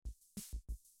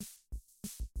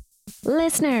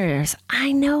Listeners,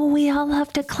 I know we all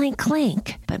love to clink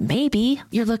clink, but maybe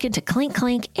you're looking to clink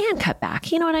clink and cut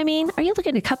back. You know what I mean? Are you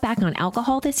looking to cut back on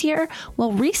alcohol this year?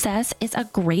 Well, Recess is a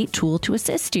great tool to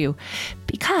assist you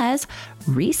because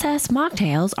Recess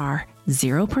mocktails are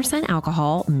 0%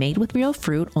 alcohol, made with real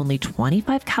fruit, only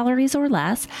 25 calories or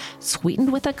less,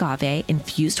 sweetened with agave,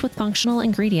 infused with functional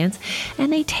ingredients,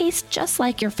 and they taste just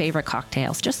like your favorite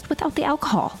cocktails, just without the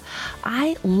alcohol.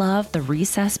 I love the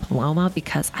Recess Paloma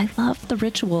because I love the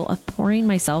ritual of pouring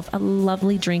myself a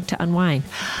lovely drink to unwind.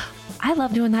 I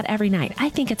love doing that every night. I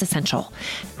think it's essential.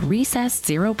 Recess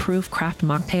Zero Proof Craft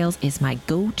Mocktails is my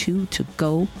go-to to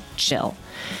go chill.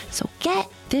 So get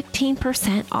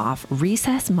 15% off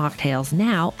Recess Mocktails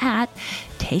now at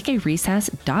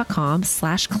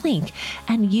takearecess.com/clink,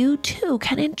 and you too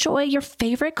can enjoy your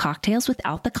favorite cocktails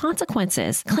without the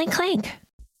consequences. Clink, clink.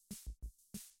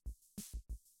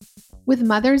 With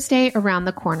Mother's Day around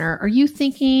the corner, are you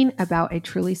thinking about a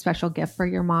truly special gift for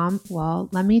your mom? Well,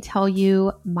 let me tell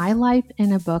you,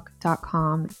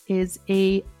 mylifeinabook.com is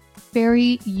a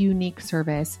very unique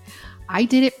service. I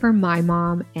did it for my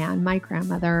mom and my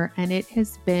grandmother, and it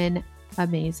has been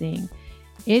amazing.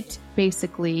 It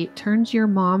basically turns your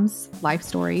mom's life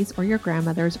stories or your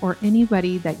grandmother's or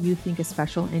anybody that you think is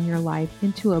special in your life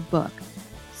into a book.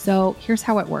 So here's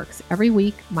how it works. Every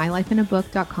week,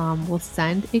 mylifeinabook.com will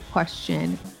send a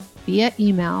question via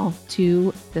email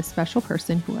to the special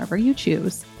person, whoever you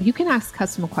choose. You can ask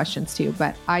custom questions too,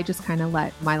 but I just kind of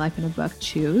let My Life in a Book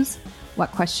choose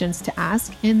what questions to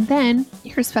ask. And then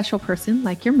your special person,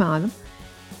 like your mom,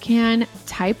 can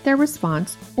type their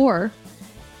response or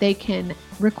they can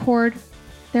record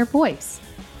their voice.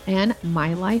 And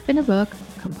My Life in a Book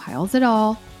compiles it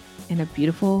all in a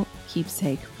beautiful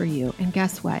keepsake for you. And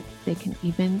guess what? They can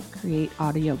even create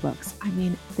audiobooks. I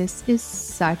mean, this is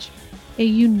such a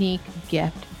unique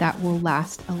gift that will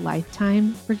last a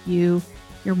lifetime for you,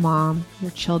 your mom,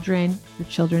 your children, your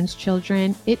children's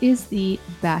children. It is the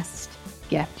best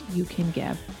gift you can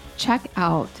give. Check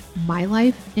out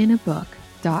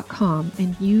mylifeinabook.com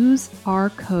and use our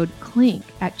code CLINK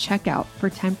at checkout for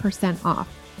 10% off.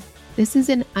 This is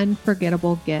an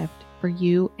unforgettable gift for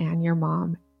you and your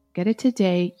mom. Get it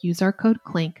today. Use our code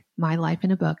CLINK,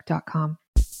 mylifeinabook.com.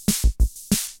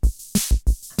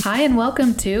 Hi, and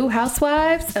welcome to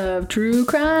Housewives of True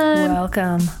Crime.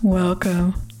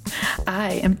 Welcome.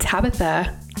 I am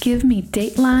Tabitha. Give me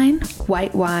Dateline,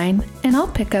 white wine, and I'll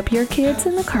pick up your kids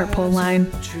in the carpool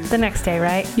line. The next day,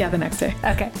 right? Yeah, the next day.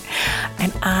 Okay.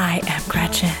 And I am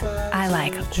Gretchen. I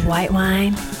like white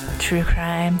wine, true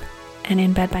crime, and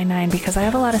in bed by 9 because I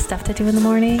have a lot of stuff to do in the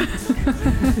morning.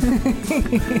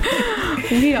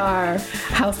 We are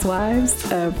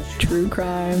Housewives of True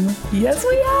Crime. Yes,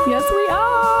 we are. Yes, we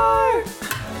are.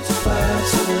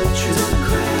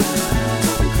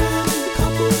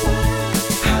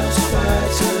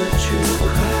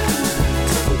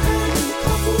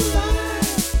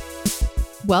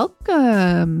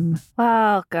 Welcome.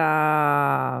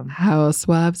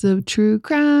 Housewives of True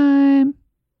Crime.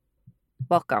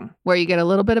 Welcome. Where you get a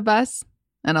little bit of us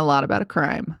and a lot about a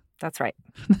crime. That's right.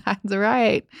 That's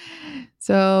right.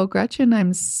 So, Gretchen,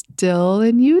 I'm still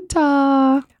in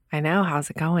Utah. I know. How's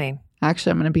it going?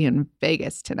 Actually, I'm going to be in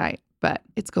Vegas tonight, but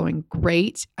it's going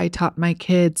great. I taught my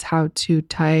kids how to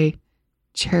tie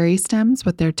cherry stems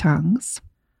with their tongues.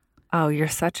 Oh, you're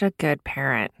such a good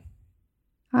parent.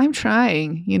 I'm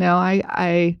trying. You know,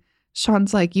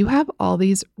 Sean's like, you have all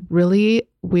these really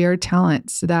weird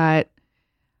talents that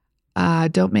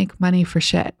don't make money for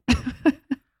shit.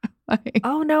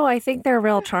 Oh, no, I think they're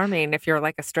real charming. If you're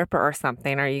like a stripper or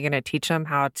something, are you going to teach them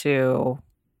how to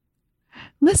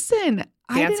listen,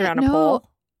 dance around a pole?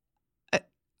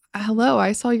 Hello,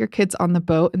 I saw your kids on the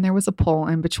boat and there was a pole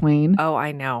in between. Oh,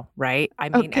 I know, right? I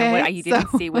mean, okay, and what you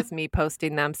didn't see was me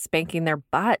posting them spanking their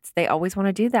butts. They always want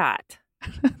to do that.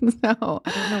 No.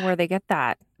 I don't know where they get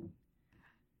that.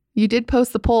 You did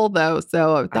post the pole though,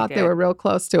 so I thought they were real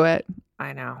close to it.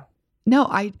 I know. No,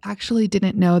 I actually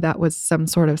didn't know that was some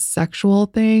sort of sexual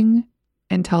thing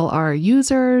until our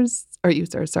until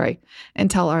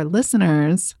our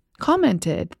listeners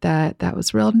commented that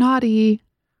was real naughty.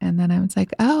 And then I was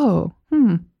like, oh,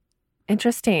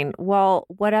 Interesting. Well,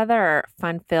 what other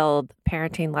fun-filled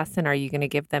parenting lesson are you going to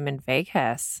give them in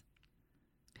Vegas?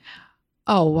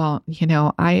 Oh, well, you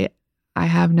know, I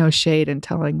have no shade in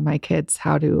telling my kids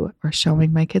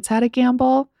showing my kids how to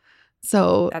gamble.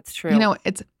 So that's true. You know,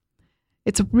 it's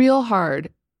real hard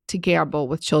to gamble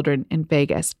with children in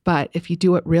Vegas, but if you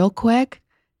do it real quick,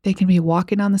 they can be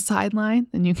walking on the sideline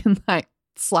and you can like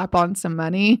slap on some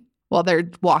money while they're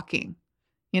walking.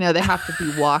 You know, they have to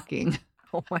be walking.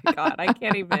 Oh my God. I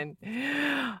can't even.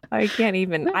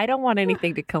 I don't want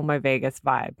anything to kill my Vegas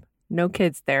vibe. No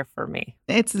kids there for me.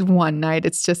 It's one night.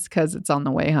 It's just because it's on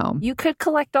the way home. You could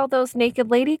collect all those naked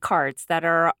lady cards that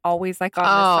are always like on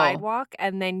the sidewalk,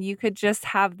 and then you could just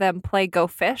have them play Go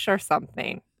Fish or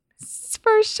something.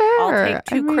 For sure. I'll take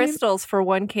two crystals for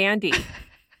one candy.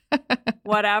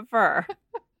 Whatever.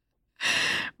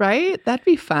 Right? That'd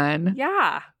be fun.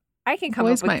 Yeah. I can come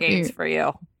up with games for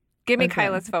you. Give me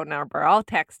Kyla's phone number. I'll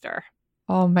text her.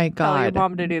 Oh my God. Tell your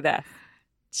mom to do this.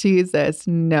 Jesus,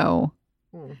 no.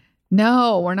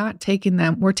 No, we're not taking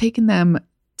them. We're taking them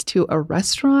to a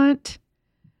restaurant,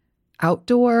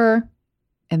 outdoor,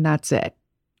 and that's it.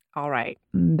 All right.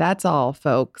 That's all,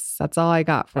 folks. That's all I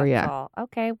got for you.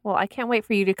 Okay. Well, I can't wait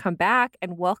for you to come back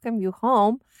and welcome you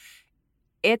home.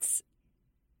 It's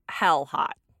hell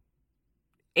hot.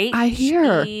 I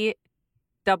hear.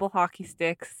 Double hockey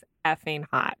sticks, effing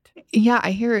hot. Yeah,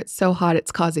 I hear it's so hot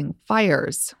it's causing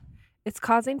fires. It's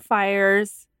causing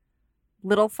fires,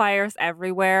 little fires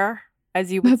everywhere,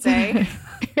 as you would say.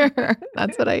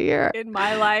 That's what I hear. In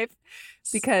my life,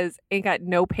 because ain't got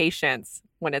no patience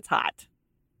when it's hot.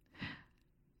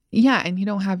 Yeah, and you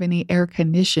don't have any air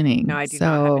conditioning. No, I do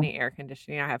not have any air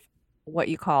conditioning. I have what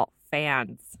you call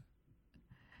fans.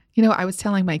 You know, I was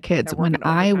telling my kids when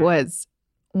I was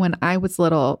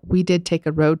little, we did take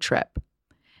a road trip,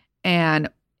 and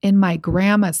in my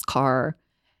grandma's car,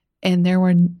 and there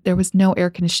was no air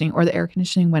conditioning, or the air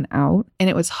conditioning went out, and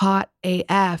it was hot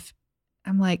AF.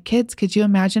 I'm like, kids, could you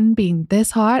imagine being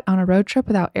this hot on a road trip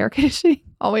without air conditioning?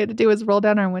 All we had to do was roll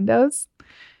down our windows.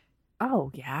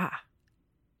 Oh yeah.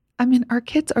 I mean, our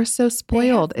kids are so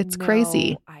spoiled. It's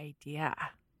crazy.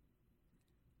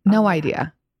 No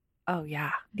idea. Oh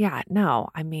yeah. Yeah. No,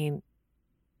 I mean,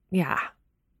 yeah.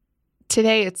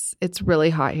 Today it's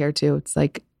really hot here too. It's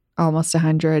like almost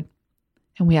 100,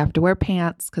 and we have to wear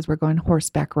pants because we're going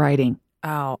horseback riding.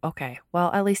 Oh, okay.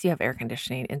 Well, at least you have air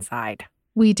conditioning inside.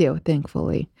 We do,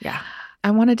 thankfully. Yeah.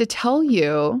 I wanted to tell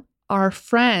you, our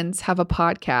friends have a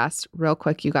podcast. Real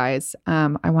quick, you guys.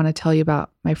 I want to tell you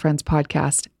about my friend's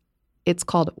podcast. It's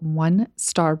called One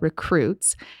Star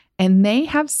Recruits. And they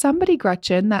have somebody,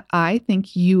 Gretchen, that I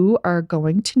think you are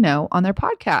going to know on their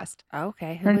podcast.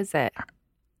 Okay. Who is it?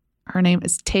 Her name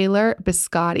is Taylor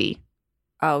Biscotti.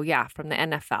 Oh, yeah. From the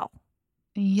NFL.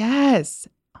 Yes.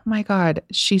 Oh, my God.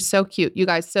 She's so cute. You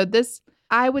guys, so this,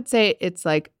 I would say it's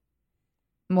like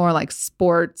more like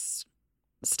sports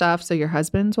stuff. So your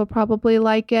husbands will probably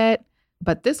like it.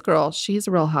 But this girl, she's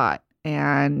real hot,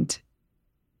 and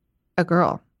a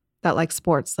girl that likes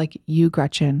sports, like you,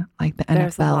 Gretchen, like the NFL.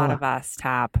 There's a lot of us,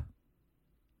 Tab.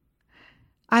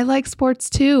 I like sports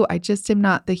too. I just am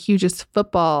not the hugest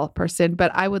football person,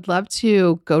 but I would love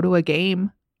to go to a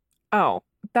game. Oh,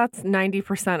 that's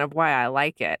 90% of why I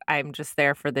like it. I'm just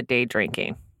there for the day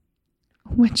drinking.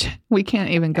 Which we can't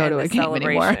even go to a game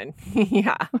anymore.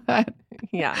 Yeah.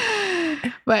 Yeah.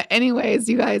 But anyways,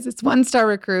 you guys, it's One Star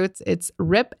Recruits. It's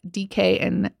Rip, DK,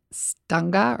 and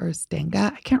Stanga.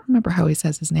 I can't remember how he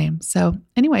says his name. So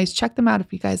anyways, check them out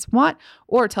if you guys want,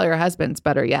 or tell your husbands,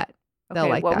 better yet. They'll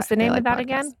like that. What was the name of that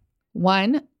again?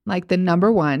 One, like the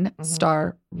number one,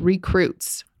 Star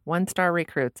Recruits. One Star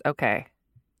Recruits. Okay.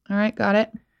 All right. Got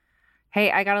it.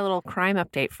 Hey, I got a little crime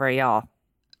update for y'all.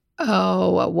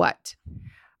 Oh, what?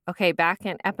 Okay, back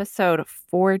in episode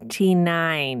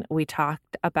 49, we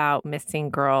talked about missing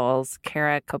girls,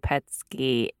 Kara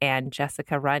Kopetsky and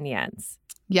Jessica Runyons.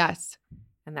 Yes.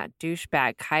 And that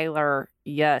douchebag, Kyler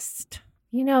Yust.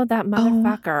 You know, that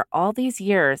motherfucker, all these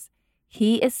years,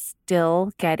 he is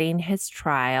still getting his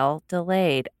trial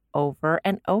delayed over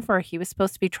and over. He was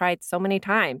supposed to be tried so many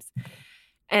times.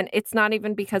 And it's not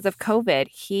even because of COVID.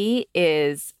 He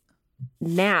is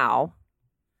now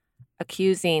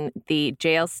accusing the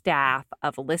jail staff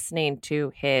of listening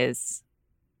to his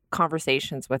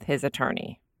conversations with his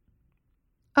attorney.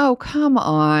 Oh, come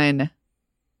on.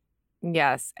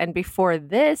 Yes. And before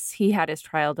this, he had his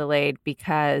trial delayed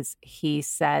because he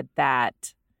said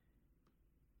that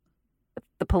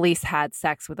the police had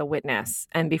sex with a witness.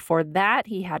 And before that,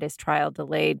 he had his trial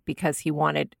delayed because he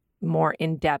wanted more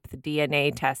in-depth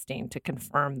DNA testing to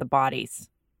confirm the bodies.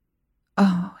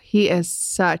 Oh, he is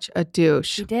such a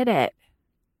douche. He did it.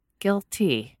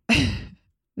 Guilty.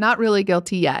 Not really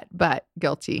guilty yet, but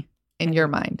guilty in your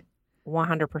mind.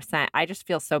 100%. I just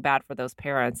feel so bad for those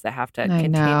parents that have to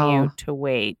continue to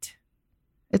wait.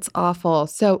 It's awful.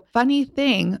 So, funny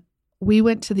thing, we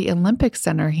went to the Olympic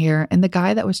Center here, and the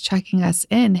guy that was checking us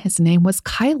in, his name was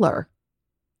Kyler.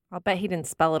 I'll bet he didn't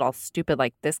spell it all stupid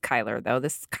like this Kyler, though.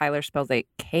 This Kyler spells it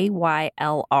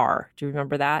Kyllr. Do you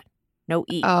remember that? No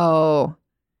E. Oh,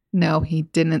 No, he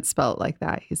didn't spell it like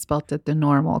that. He spelled it the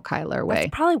normal Kyler way. That's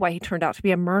probably why he turned out to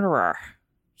be a murderer.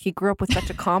 He grew up with such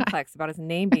a complex about his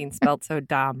name being spelled so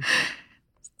dumb.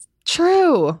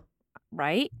 True.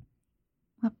 Right?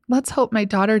 Let's hope my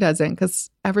daughter doesn't, because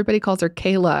everybody calls her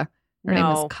Kayla. Her name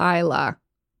is Kyla.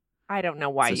 I don't know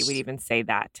why you would even say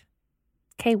that.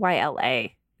 Kyla.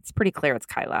 It's pretty clear it's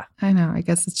Kyla. I know. I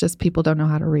guess it's just people don't know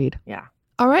how to read. Yeah.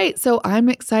 All right. So I'm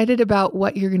excited about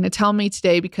what you're going to tell me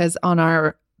today, because on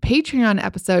our Patreon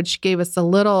episode, she gave us a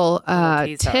little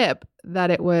tip that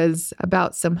it was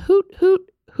about some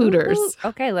hooters.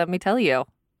 Okay, let me tell you.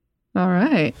 All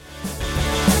right.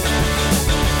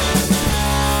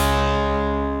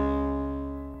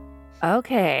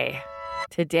 Okay.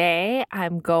 Today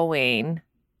I'm going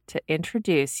to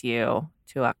introduce you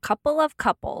to a couple of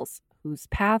couples whose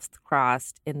paths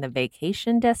crossed in the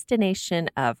vacation destination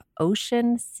of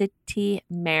Ocean City,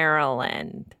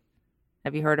 Maryland.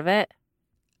 Have you heard of it?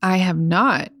 I have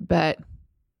not, but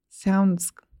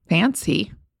sounds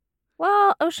fancy.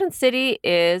 Well, Ocean City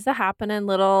is a happening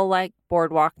little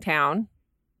boardwalk town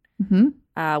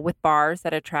with bars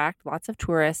that attract lots of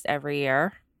tourists every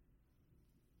year.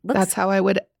 That's how I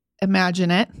would imagine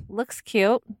it. Looks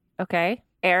cute. Okay.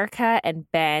 Erica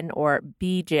and Ben, or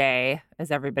BJ,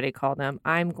 as everybody called him.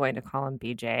 I'm going to call him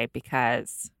BJ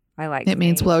because I like it.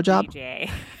 Means blowjob. BJ.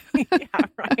 Yeah,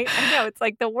 right. I know it's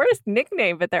like the worst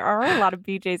nickname, but there are a lot of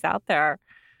BJs out there.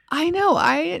 I know.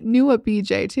 I knew a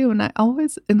BJ too, and I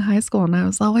always in high school, and I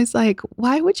was always like,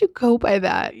 "Why would you go by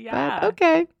that?" Yeah. But,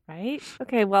 okay. Right.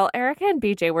 Okay. Well, Erica and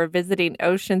BJ were visiting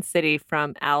Ocean City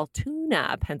from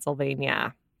Altoona,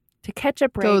 Pennsylvania, to catch a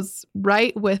break. Goes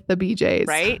right with the BJs,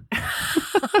 right?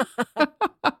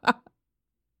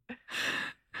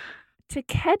 To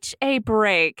catch a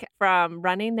break from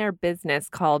running their business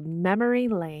called Memory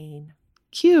Lane.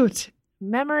 Cute.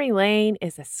 Memory Lane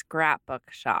is a scrapbook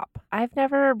shop. I've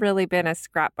never really been a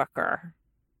scrapbooker.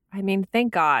 I mean,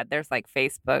 thank God there's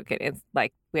Facebook and it's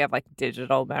we have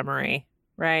digital memory,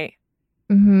 right?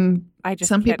 Mm-hmm.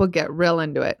 Some people get real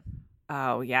into it.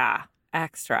 Oh, yeah.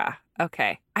 Extra.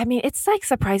 Okay. I mean, it's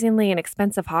surprisingly an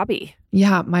expensive hobby.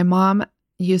 Yeah. My mom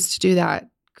used to do that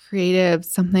creative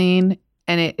something,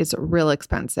 and it is real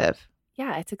expensive.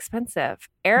 Yeah, it's expensive.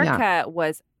 Erica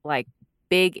was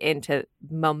big into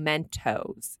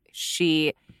mementos.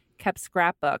 She kept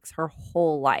scrapbooks her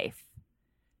whole life.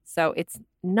 So it's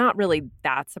not really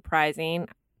that surprising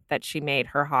that she made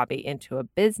her hobby into a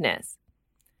business.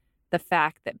 The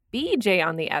fact that BJ,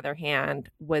 on the other hand,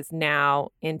 was now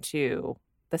into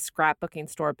the scrapbooking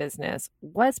store business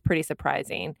was pretty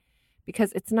surprising,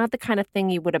 because it's not the kind of thing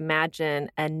you would imagine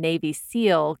a Navy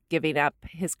SEAL giving up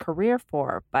his career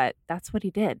for, but that's what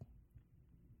he did.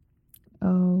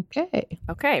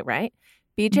 Okay, right?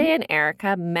 BJ and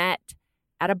Erica met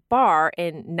at a bar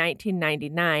in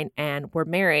 1999 and were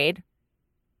married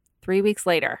 3 weeks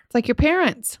later. It's like your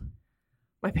parents.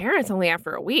 My parents only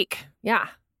after a week. Yeah.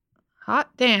 Hot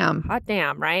damn,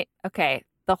 right? Okay.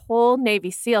 The whole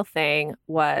Navy SEAL thing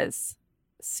was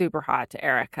super hot to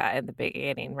Erica in the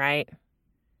beginning, right?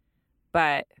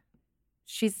 But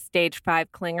she's a stage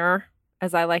 5 clinger,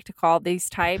 as I like to call these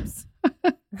types.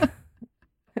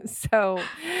 So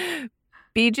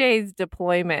BJ's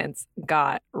deployments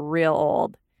got real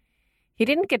old. He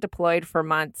didn't get deployed for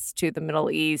months to the Middle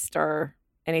East or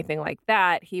anything like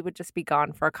that. He would just be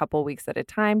gone for a couple weeks at a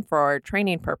time for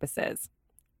training purposes.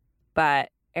 But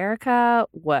Erica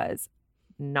was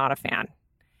not a fan.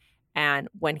 And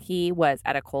when he was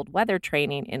at a cold weather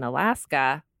training in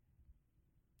Alaska,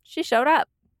 she showed up.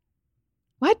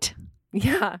 What?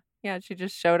 Yeah. Yeah. She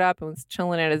just showed up and was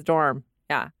chilling at his dorm.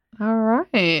 Yeah. All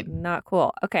right. Not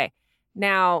cool. Okay.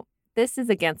 Now, this is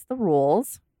against the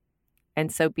rules.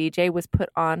 And so BJ was put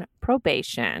on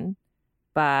probation,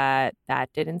 but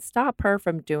that didn't stop her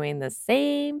from doing the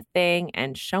same thing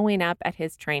and showing up at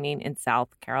his training in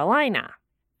South Carolina.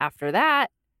 After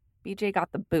that, BJ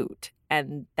got the boot.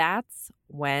 And that's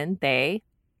when they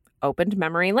opened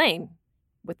Memory Lane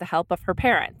with the help of her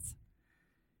parents.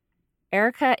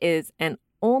 Erica is an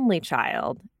only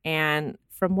child, and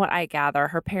from what I gather,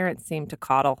 her parents seem to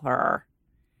coddle her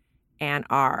and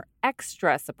are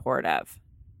extra supportive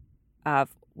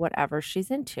of whatever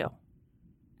she's into.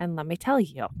 And let me tell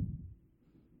you,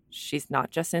 she's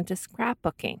not just into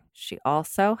scrapbooking. She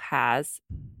also has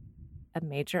a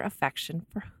major affection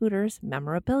for Hooters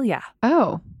memorabilia.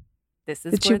 Oh. This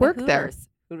is Did where she work the there?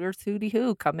 Hooters Hootie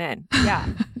Hoo come in. Yeah.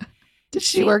 Did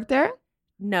she work there?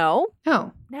 No.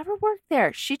 No. Never worked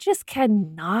there. She just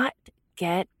cannot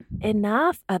get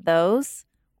enough of those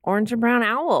orange and brown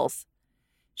owls.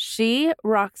 She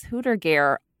rocks Hooter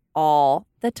gear all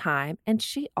the time, and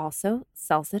she also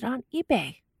sells it on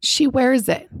eBay. She wears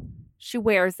it. She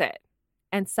wears it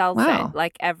and sells Wow. it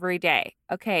like every day.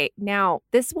 Okay, now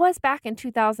this was back in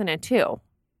 2002.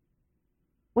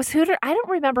 Was Hooters? I don't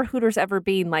remember Hooters ever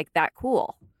being like that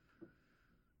cool.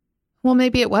 Well,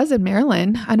 maybe it was in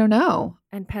Maryland. I don't know.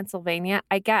 And Pennsylvania,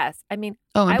 I guess. I mean,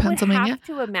 Oh, in I Pennsylvania? would have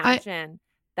to imagine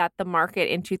that the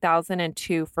market in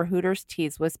 2002 for Hooters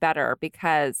tees was better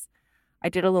because I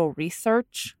did a little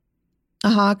research.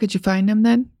 Could you find them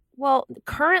then? Well,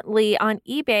 currently on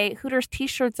eBay, Hooters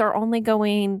t-shirts are only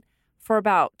going for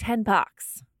about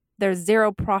 $10. There's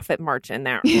zero profit margin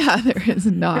there. Yeah, there is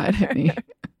not any.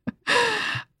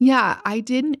 Yeah, I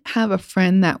didn't have a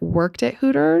friend that worked at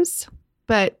Hooters,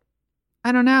 but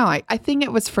I don't know. I think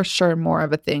it was for sure more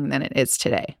of a thing than it is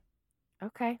today.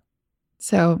 Okay.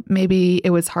 So maybe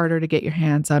it was harder to get your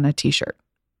hands on a t-shirt.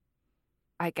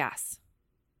 I guess.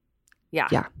 Yeah.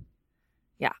 Yeah.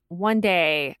 Yeah. One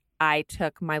day I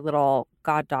took my little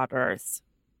goddaughters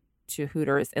to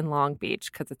Hooters in Long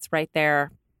Beach because it's right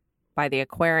there by the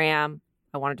aquarium.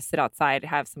 I wanted to sit outside to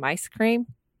have some ice cream.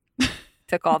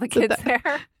 Took all the kids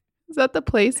there. Is that the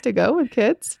place to go with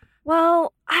kids?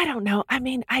 Well, I don't know. I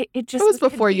mean, it was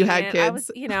before you had convenient.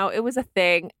 kids. It was a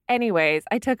thing. Anyways,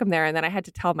 I took them there, and then I had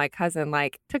to tell my cousin,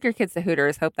 like, took your kids to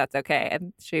Hooters. Hope that's okay.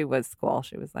 And she was cool.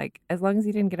 She was like, as long as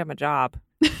you didn't get them a job.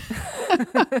 She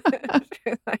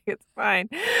was like, it's fine.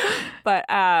 But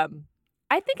I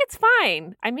think it's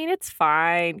fine. I mean, it's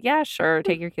fine. Yeah, sure.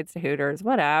 Take your kids to Hooters.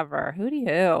 Whatever. Who do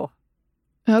you?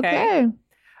 Okay.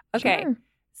 Okay. Sure.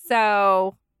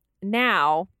 So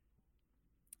now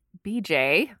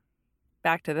BJ,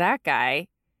 back to that guy,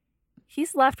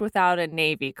 he's left without a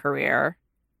Navy career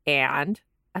and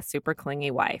a super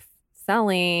clingy wife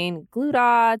selling glue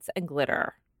dots and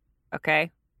glitter.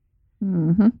 Okay.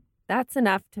 Mm-hmm. That's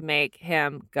enough to make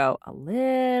him go a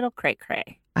little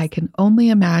cray-cray. I can only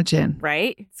imagine.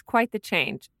 Right? It's quite the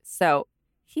change. So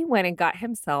he went and got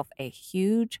himself a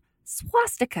huge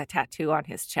swastika tattoo on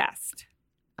his chest.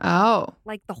 Oh,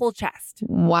 Like the whole chest.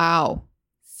 wow.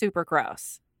 Super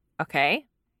gross. Okay.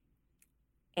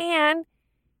 And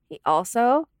he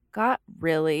also got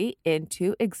really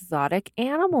into exotic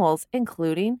animals,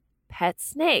 including pet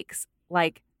snakes,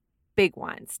 like big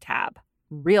ones, Tab.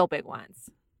 Real big ones.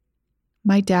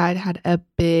 My dad had a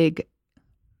big,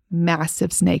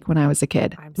 massive snake when I was a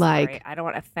kid. I'm sorry. I don't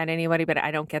want to offend anybody, but I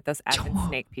don't get those effing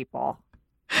snake people.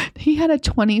 He had a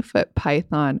 20-foot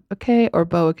python, okay, or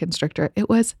boa constrictor.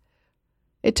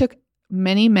 It took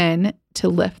many men to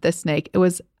lift the snake. It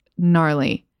was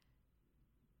gnarly.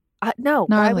 No, Gnarly.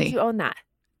 why would you own that?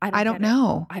 I don't get it.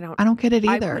 know. I don't. I don't get it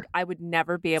either. I would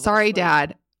never be able. Sorry, to sleep.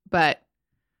 Dad, but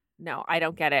No, I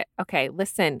don't get it. Okay,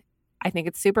 listen. I think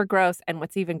it's super gross. And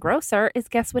what's even grosser is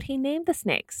guess what he named the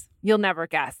snakes? You'll never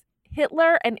guess.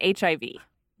 Hitler and HIV.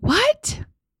 what?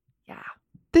 Yeah.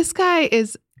 This guy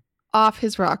is off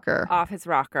his rocker. Off his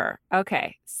rocker.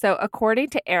 Okay. So according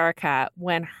to Erica,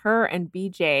 when her and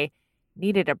BJ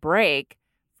needed a break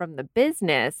from the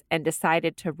business and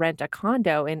decided to rent a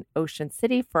condo in Ocean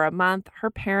City for a month,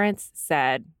 her parents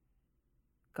said,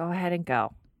 go ahead and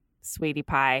go, sweetie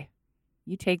pie.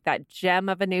 You take that gem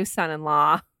of a new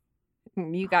son-in-law.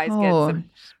 You guys get some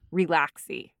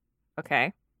relaxy.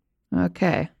 Okay.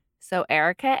 Okay. So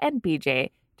Erica and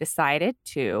BJ decided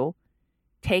to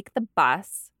take the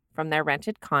bus from their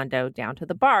rented condo down to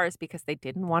the bars because they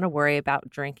didn't want to worry about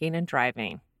drinking and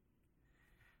driving.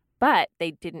 But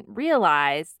they didn't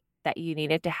realize that you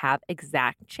needed to have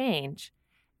exact change.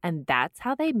 And that's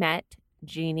how they met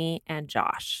Jeannie and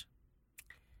Josh.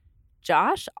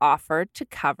 Josh offered to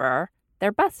cover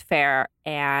their bus fare,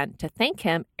 and to thank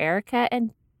him, Erica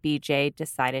and BJ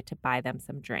decided to buy them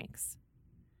some drinks.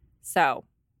 So,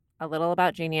 a little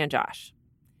about Jeannie and Josh.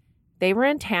 They were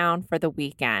in town for the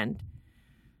weekend.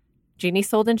 Jeannie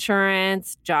sold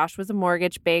insurance. Josh was a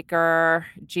mortgage baker.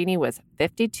 Jeannie was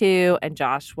 52 and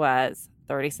Josh was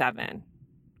 37.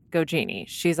 Go Jeannie.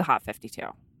 She's a hot 52.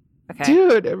 Okay.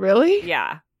 Dude, really?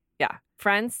 Yeah. Yeah.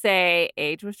 Friends say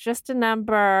age was just a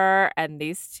number, and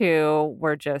these two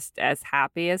were just as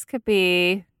happy as could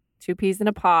be. Two peas in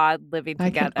a pod living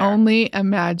together. I can only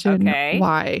imagine Okay.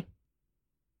 why.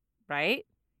 Right?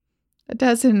 It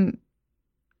doesn't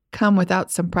come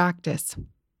without some practice,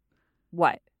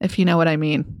 What? if you know what I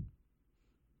mean.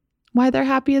 Why they're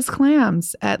happy as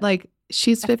clams at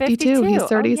she's 52, he's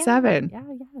 37. Yeah.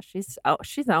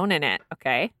 She's owning it.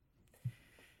 Okay.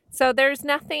 So there's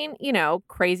nothing,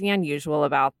 crazy unusual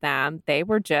about them. They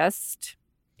were just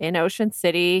in Ocean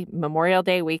City, Memorial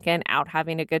Day weekend, out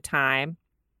having a good time.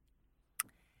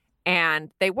 And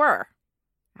they were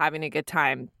having a good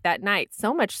time that night.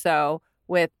 So much so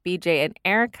with BJ and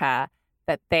Erica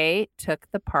that they took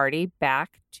the party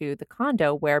back to the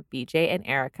condo where BJ and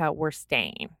Erica were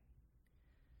staying.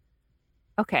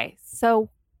 Okay, so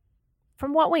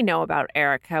from what we know about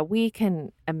Erica, we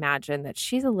can imagine that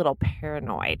she's a little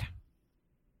paranoid,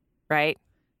 right?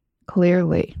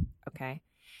 Clearly. Okay.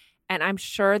 And I'm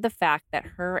sure the fact that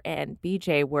her and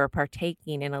BJ were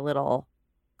partaking in a little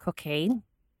cocaine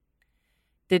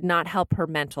did not help her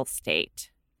mental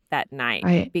state that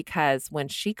night, because when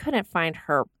she couldn't find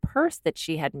her purse that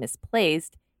she had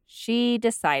misplaced, she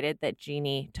decided that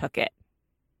Jeannie took it.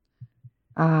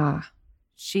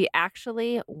 She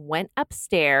actually went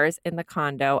upstairs in the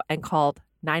condo and called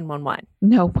 911.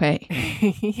 No way.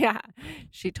 Yeah.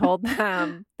 She told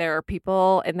them there are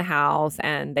people in the house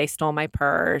and they stole my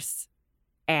purse,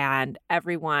 and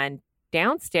everyone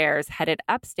downstairs headed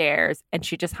upstairs, and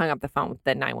she just hung up the phone with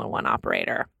the 911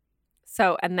 operator.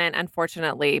 So, and then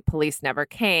unfortunately, police never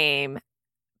came,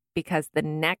 because the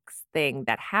next thing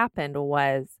that happened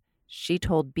was she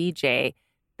told BJ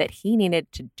that he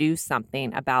needed to do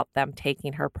something about them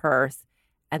taking her purse.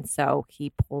 And so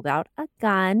he pulled out a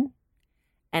gun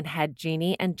and had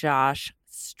Jeannie and Josh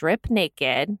strip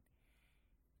naked.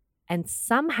 And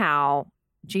somehow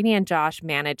Jeannie and Josh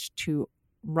managed to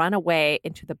run away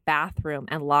into the bathroom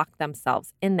and lock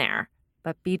themselves in there.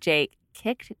 But BJ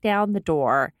kicked down the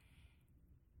door,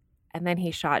 and then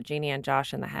he shot Jeannie and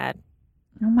Josh in the head.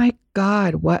 Oh my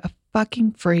God, what a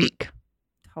fucking freak.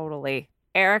 Totally.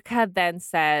 Erica then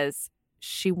says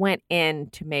she went in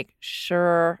to make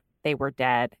sure they were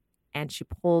dead, and she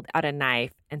pulled out a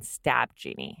knife and stabbed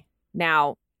Jeannie.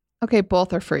 Now, okay,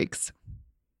 both are freaks.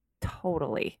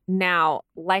 Totally. Now,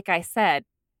 like I said,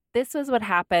 this was what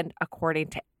happened according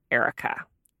to Erica.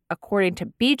 According to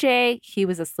BJ, he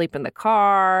was asleep in the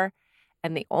car,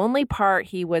 and the only part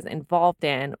he was involved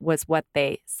in was what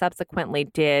they subsequently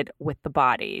did with the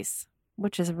bodies,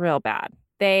 which is real bad.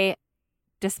 They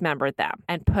dismembered them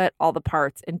and put all the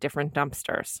parts in different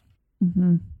dumpsters.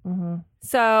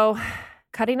 So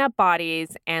cutting up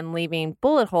bodies and leaving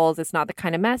bullet holes is not the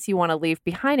kind of mess you want to leave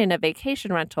behind in a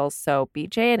vacation rental. So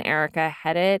BJ and Erica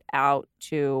headed out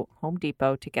to Home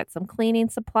Depot to get some cleaning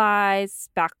supplies,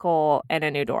 spackle, and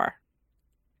a new door.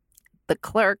 The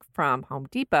clerk from Home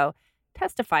Depot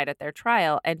testified at their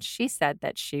trial, and she said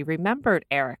that she remembered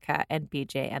Erica and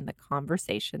BJ and the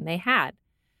conversation they had,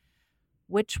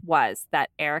 which was that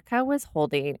Erica was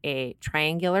holding a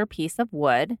triangular piece of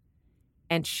wood,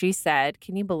 and she said,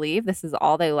 "Can you believe this is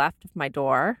all they left of my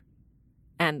door?"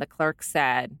 And the clerk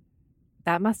said,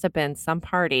 "That must have been some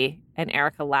party." And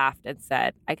Erica laughed and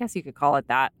said, "I guess you could call it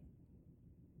that."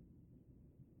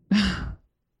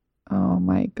 Oh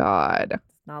my God.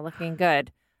 It's not looking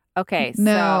good. Okay,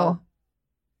 no. So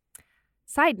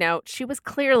side note, she was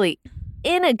clearly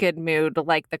in a good mood,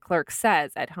 like the clerk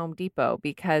says at Home Depot,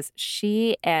 because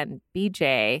she and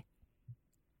BJ,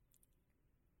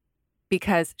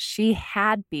 because she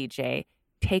had BJ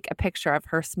take a picture of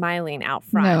her smiling out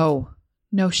front.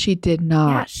 No, she did not.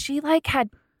 Yeah, she had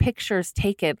pictures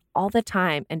taken all the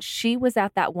time, and she was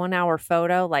at that 1 hour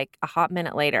photo like a hot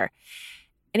minute later.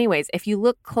 Anyways, if you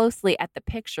look closely at the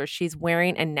picture, she's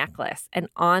wearing a necklace, and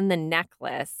on the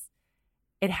necklace,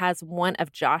 it has one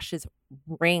of Josh's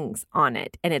rings on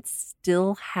it, and it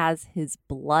still has his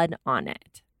blood on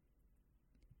it.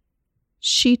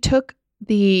 She took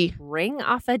the ring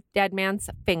off a dead man's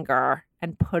finger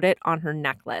and put it on her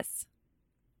necklace.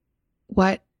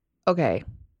 What? Okay.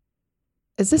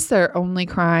 Is this their only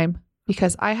crime?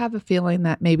 Because I have a feeling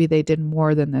that maybe they did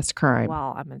more than this crime.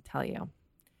 Well, I'm going to tell you.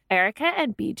 Erica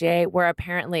and BJ were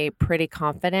apparently pretty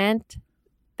confident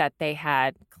that they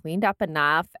had cleaned up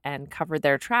enough and covered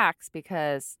their tracks,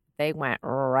 because they went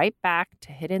right back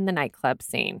to hitting the nightclub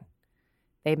scene.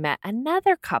 They met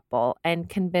another couple and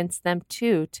convinced them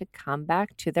too to come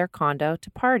back to their condo to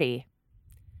party.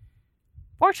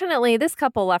 Fortunately, this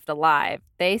couple left alive.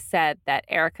 They said that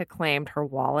Erica claimed her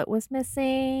wallet was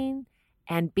missing,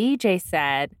 and BJ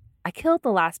said, "I killed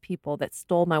the last people that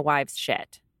stole my wife's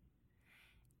shit."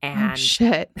 And oh,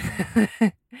 shit.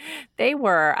 They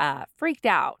were freaked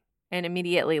out and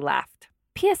immediately left.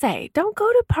 PSA, don't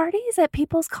go to parties at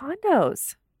people's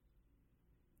condos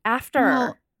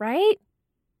after, right?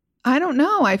 I don't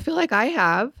know. I feel like I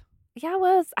have. Yeah,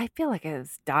 I feel like it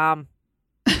was dumb.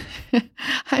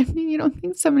 I mean, you don't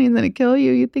think somebody's going to kill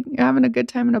you. You think you're having a good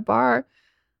time in a bar.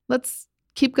 Let's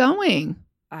keep going.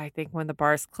 I think when the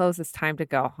bars close, it's time to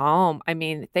go home. I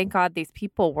mean, thank God these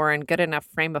people were in good enough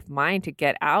frame of mind to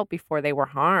get out before they were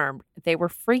harmed. They were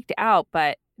freaked out,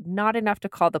 but not enough to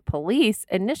call the police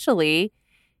initially,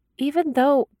 even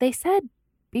though they said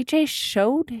BJ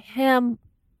showed him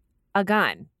a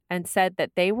gun and said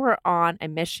that they were on a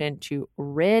mission to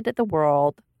rid the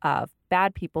world of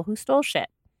bad people who stole shit.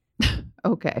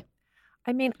 Okay.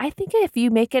 I mean, I think if you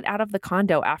make it out of the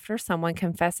condo after someone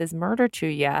confesses murder to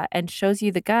you and shows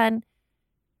you the gun,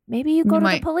 maybe you go to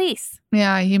the police.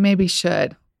 Yeah, you maybe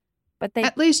should. But they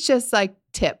at least just like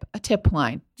a tip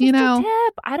line, just a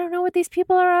tip. I don't know what these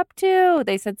people are up to.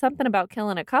 They said something about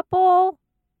killing a couple.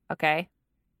 Okay.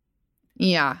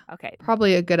 Yeah. Okay.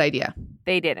 Probably a good idea.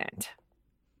 They didn't.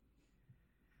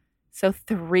 So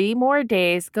 3 more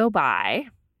days go by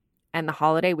and the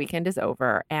holiday weekend is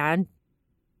over. And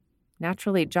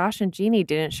naturally, Josh and Jeannie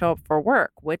didn't show up for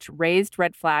work, which raised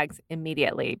red flags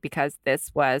immediately because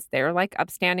they're like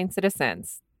upstanding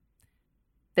citizens.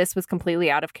 This was completely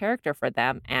out of character for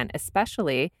them. And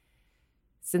especially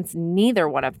since neither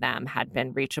one of them had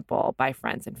been reachable by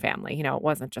friends and family. You know, it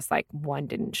wasn't just like one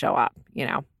didn't show up, you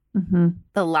know. Mm-hmm.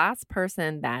 The last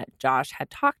person that Josh had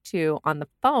talked to on the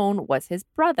phone was his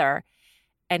brother.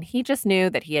 And he just knew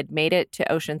that he had made it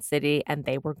to Ocean City and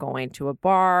they were going to a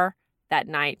bar that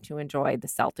night to enjoy the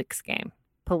Celtics game.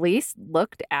 Police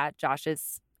looked at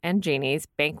Josh's and Jeannie's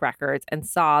bank records and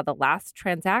saw the last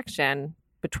transaction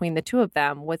between the two of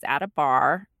them was at a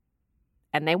bar.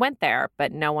 And they went there,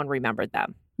 but no one remembered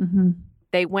them. Mm-hmm.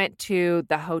 They went to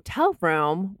the hotel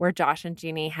room where Josh and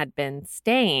Jeannie had been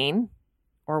staying,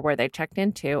 or where they checked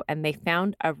into, and they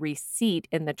found a receipt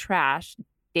in the trash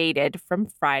dated from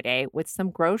Friday with some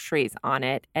groceries on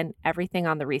it, and everything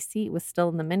on the receipt was still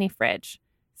in the mini fridge.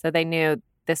 So they knew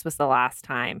this was the last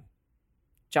time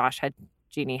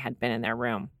Jeannie had been in their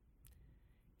room.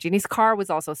 Jeannie's car was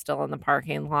also still in the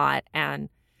parking lot, and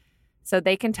so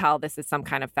they can tell this is some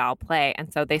kind of foul play.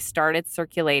 And so they started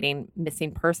circulating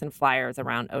missing person flyers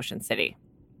around Ocean City.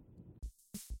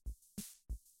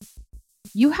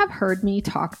 You have heard me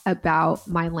talk about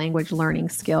my language learning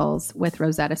skills with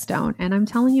Rosetta Stone, and I'm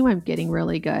telling you, I'm getting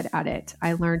really good at it.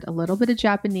 I learned a little bit of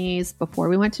Japanese before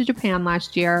we went to Japan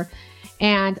last year,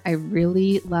 and I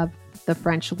really love the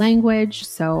French language.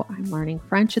 So I'm learning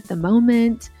French at the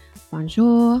moment.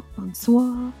 Bonjour,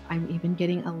 bonsoir. I'm even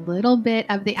getting a little bit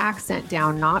of the accent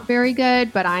down. Not very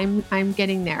good, but I'm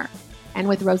getting there. And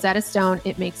with Rosetta Stone,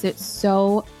 it makes it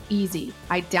so easy.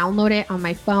 I download it on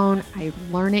my phone. I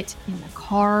learn it in the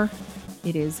car.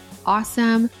 It is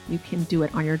awesome. You can do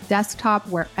it on your desktop,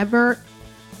 wherever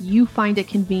you find it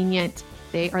convenient.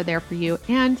 They are there for you.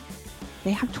 And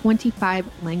they have 25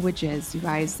 languages, you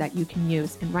guys, that you can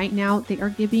use. And right now they are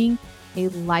giving a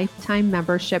lifetime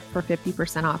membership for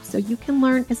 50% off. So you can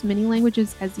learn as many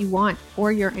languages as you want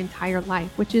for your entire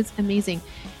life, which is amazing.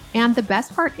 And the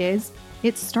best part is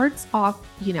it starts off,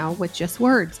 with just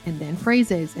words and then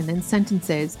phrases and then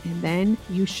sentences. And then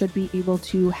you should be able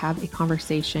to have a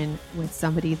conversation with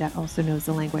somebody that also knows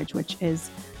the language, which is,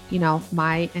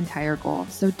 my entire goal.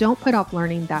 So don't put off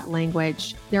learning that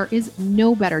language. There is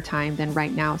no better time than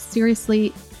right now.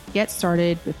 Seriously, get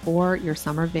started before your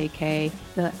summer vacay.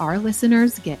 Our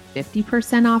listeners get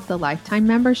 50% off the lifetime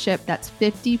membership. That's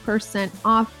 50%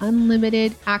 off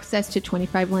unlimited access to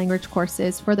 25 language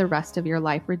courses for the rest of your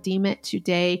life. Redeem it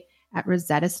today at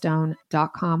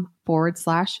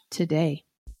rosettastone.com/today.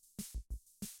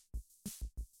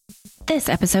 This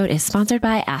episode is sponsored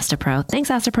by Astapro. Thanks,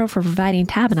 Astapro, for providing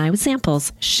Tab and I with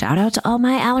samples. Shout out to all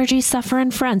my allergy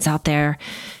suffering friends out there.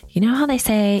 You know how they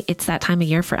say it's that time of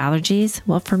year for allergies?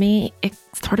 Well, for me, it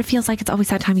sort of feels like it's always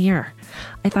that time of year.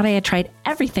 I thought I had tried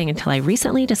everything until I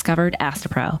recently discovered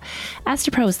Astapro.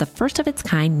 Astapro is the first of its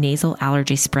kind nasal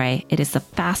allergy spray. It is the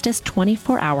fastest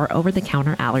 24-hour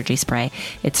over-the-counter allergy spray.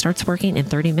 It starts working in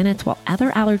 30 minutes while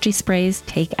other allergy sprays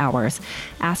take hours.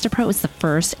 Astapro is the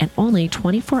first and only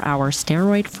 24-hour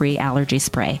steroid-free allergy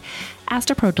spray.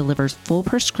 Astapro delivers full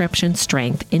prescription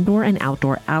strength indoor and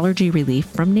outdoor allergy relief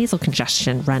from nasal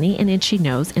congestion, runny and itchy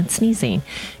nose, and sneezing.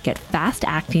 Get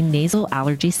fast-acting nasal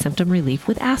allergy symptom relief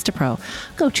with Astapro.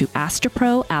 Go to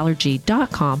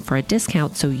astaproallergy.com for a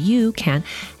discount so you can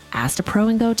Astapro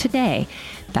and go today.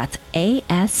 That's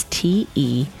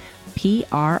ASTEPRO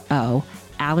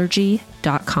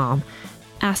allergy.com.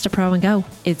 Astapro and go.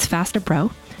 It's faster,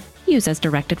 bro. Use as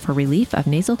directed for relief of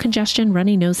nasal congestion,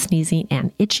 runny nose, sneezing,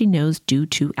 and itchy nose due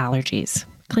to allergies.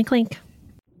 Clink, clink.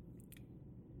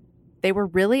 They were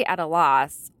really at a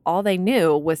loss. All they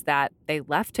knew was that they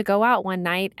left to go out one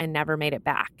night and never made it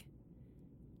back.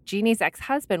 Jeannie's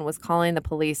ex-husband was calling the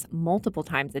police multiple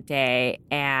times a day,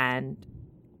 and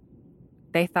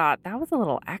they thought that was a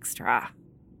little extra.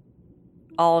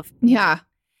 Yeah.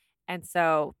 And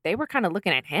so they were kind of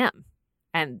looking at him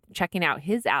and checking out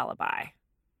his alibi.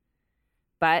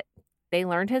 But they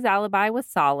learned his alibi was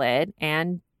solid,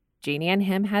 and Jeannie and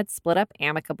him had split up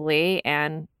amicably,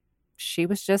 and she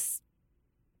was just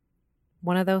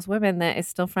one of those women that is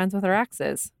still friends with her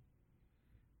exes.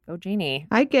 Go Jeannie.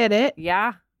 I get it.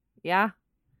 Yeah. Yeah.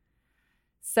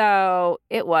 So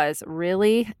it was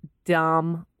really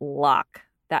dumb luck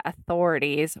that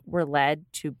authorities were led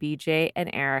to BJ and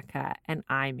Erica, and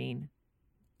I mean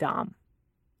dumb.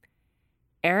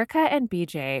 Erica and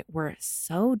BJ were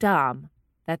so dumb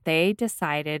that they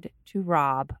decided to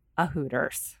rob a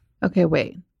Hooters. Okay,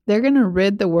 wait. They're going to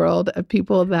rid the world of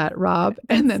people that rob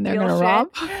and then they're going to rob?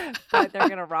 But they're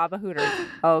going to rob a Hooters.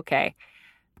 Okay.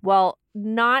 Well,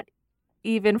 not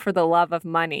even for the love of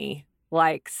money,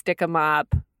 like stick them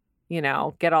up,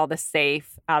 get all the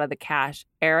safe out of the cash.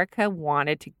 Erica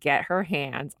wanted to get her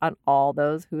hands on all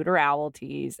those Hooter Owl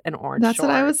tees and orange That's shorts.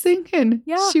 what I was thinking.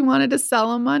 Yeah. She wanted to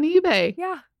sell them on eBay.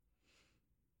 Yeah.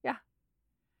 Yeah.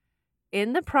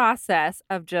 In the process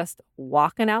of just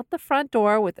walking out the front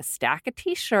door with a stack of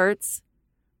T-shirts,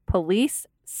 police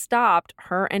stopped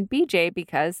her and BJ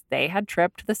because they had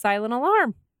tripped the silent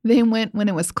alarm. They went when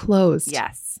it was closed.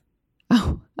 Yes.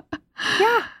 Oh.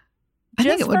 Yeah. I think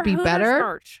Just it would for be Hooters better.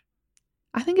 merch.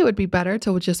 I think it would be better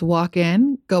to just walk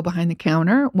in, go behind the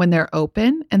counter when they're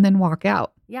open, and then walk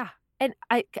out. Yeah. And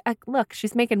I look,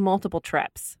 she's making multiple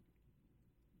trips.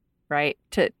 Right?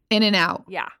 In and out.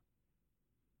 Yeah,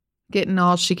 Getting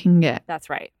all she can get. that's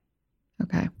right.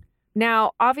 Okay.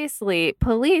 Now, obviously,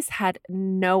 police had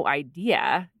no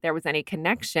idea there was any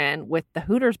connection with the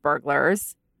Hooters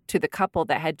burglars to the couple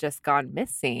that had just gone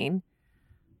missing.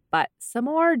 But some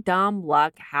more dumb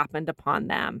luck happened upon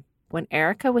them when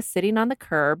Erica was sitting on the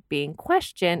curb being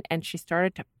questioned and she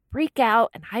started to freak out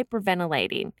and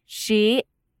hyperventilating. She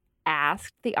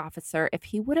asked the officer if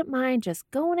he wouldn't mind just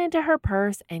going into her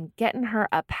purse and getting her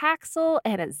a Paxil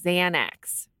and a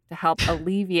Xanax to help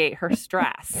alleviate her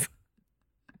stress.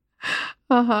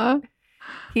 Uh-huh.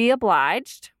 He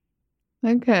obliged.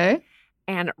 Okay.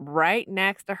 And right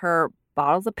next to her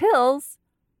bottles of pills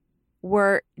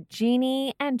were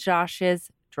Jeannie and Josh's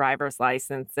driver's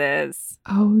licenses.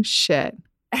 Oh, shit.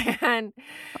 And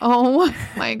Oh,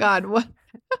 my God. What?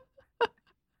 I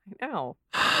know.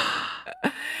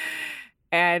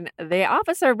 And the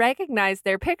officer recognized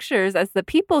their pictures as the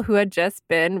people who had just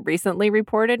been recently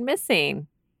reported missing.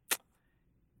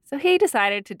 So he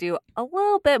decided to do a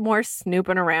little bit more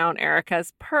snooping around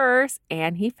Erica's purse,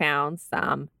 and he found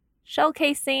some shell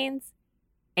casings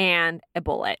and a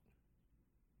bullet.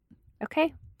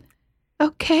 Okay.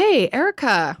 Okay,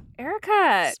 Erica.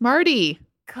 Erica, Smarty.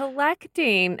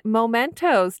 collecting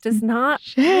mementos does not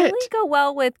Shit. really go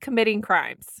well with committing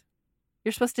crimes.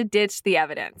 You're supposed to ditch the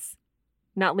evidence,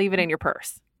 not leave it in your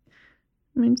purse.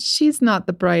 I mean, she's not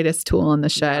the brightest tool in the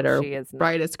shed No, or she is not.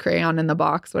 brightest crayon in the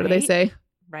box. What do they Right? say?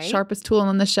 Right? Sharpest tool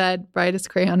in the shed, brightest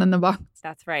crayon in the box.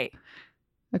 That's right.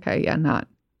 Okay, yeah, not.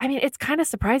 I mean, it's kind of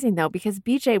surprising, though, because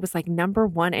BJ was like number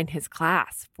one in his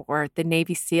class for the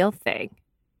Navy SEAL thing.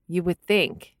 You would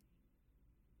think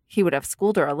he would have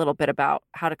schooled her a little bit about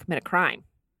how to commit a crime.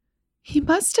 He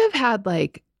must have had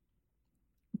like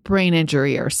brain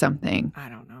injury or something. I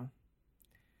don't know.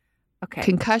 Okay.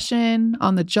 Concussion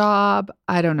on the job.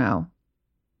 I don't know.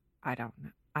 I don't know.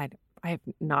 I have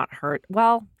not heard.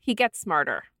 Well, he gets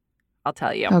smarter. I'll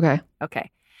tell you. Okay.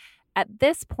 Okay. At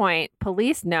this point,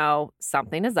 police know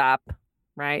something is up,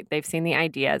 right? They've seen the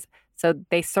ideas. So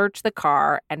they search the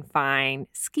car and find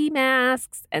ski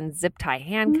masks and zip tie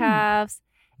handcuffs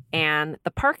and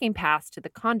the parking pass to the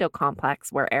condo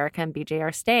complex where Erica and BJ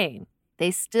are staying.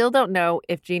 They still don't know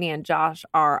if Jeannie and Josh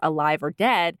are alive or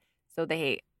dead. So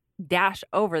they dash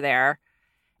over there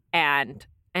and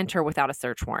enter without a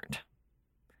search warrant.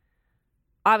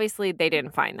 Obviously, they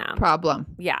didn't find them. Problem.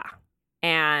 Yeah.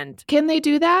 And Can they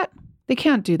do that? They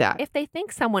can't do that. if they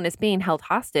think someone is being held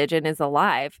hostage and is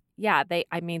alive, yeah, they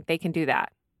can do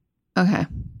that. Okay.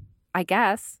 I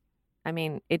guess. I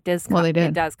mean, it does Well, they did.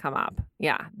 It does come up.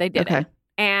 Yeah, they did Okay. it.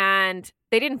 And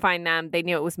they didn't find them. They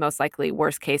knew it was most likely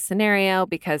worst case scenario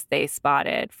because they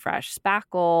spotted fresh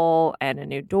spackle and a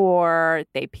new door.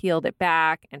 They peeled it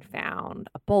back and found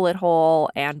a bullet hole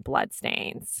and blood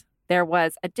stains. There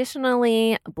was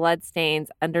additionally blood stains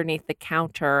underneath the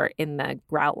counter in the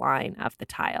grout line of the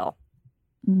tile.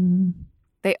 Mm.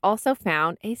 They also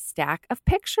found a stack of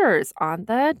pictures on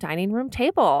the dining room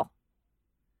table.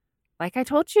 Like I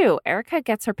told you, Erica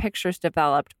gets her pictures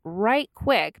developed right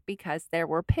quick because there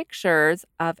were pictures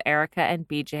of Erica and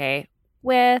BJ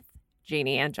with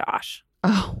Jeannie and Josh.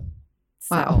 Oh,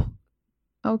 So wow.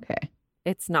 Okay.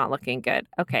 it's not looking good.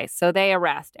 Okay, so they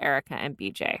arrest Erica and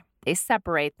BJ. They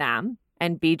separate them,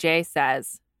 and BJ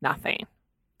says nothing.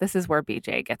 This is where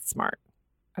BJ gets smart.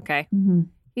 Okay. Mm-hmm.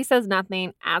 He says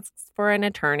nothing, asks for an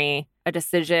attorney, a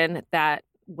decision that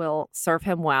will serve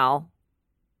him well.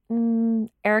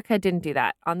 Erica didn't do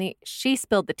that. She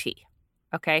spilled the tea.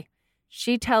 Okay.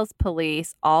 She tells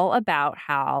police all about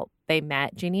how they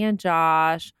met Jeannie and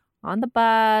Josh on the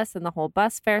bus and the whole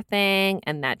bus fare thing,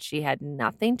 and that she had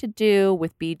nothing to do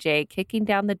with BJ kicking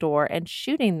down the door and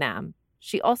shooting them.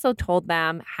 She also told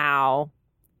them how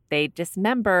they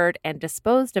dismembered and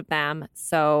disposed of them.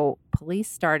 So police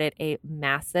started a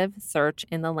massive search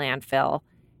in the landfill,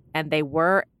 and they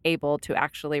were able to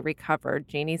actually recover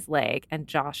Jeannie's leg and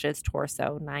Josh's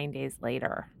torso 9 days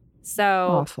later.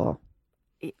 So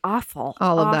awful.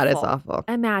 All of that is awful.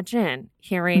 Imagine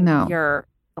hearing your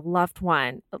loved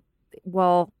one,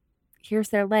 well, here's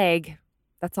their leg.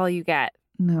 That's all you get.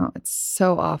 No, it's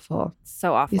so awful.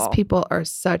 So awful. These people are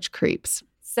such creeps.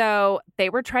 So they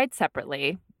were tried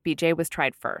separately. BJ was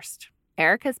tried first.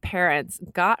 Erica's parents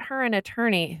got her an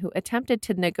attorney who attempted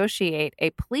to negotiate a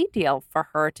plea deal for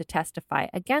her to testify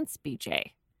against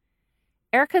BJ.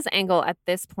 Erica's angle at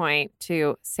this point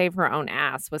to save her own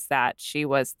ass was that she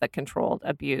was the controlled,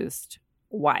 abused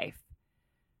wife.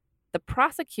 The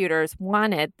prosecutors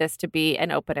wanted this to be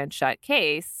an open and shut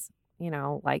case,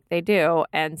 like they do.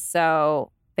 And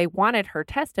so they wanted her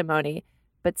testimony.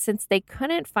 But since they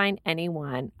couldn't find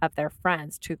anyone of their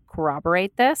friends to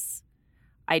corroborate this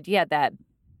idea that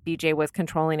BJ was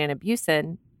controlling and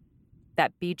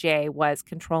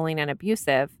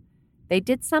abusive, they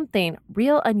did something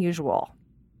real unusual.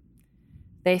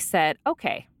 They said,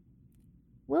 okay,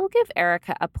 we'll give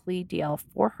Erica a plea deal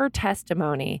for her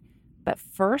testimony, but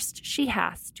first she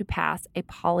has to pass a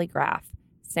polygraph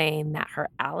saying that her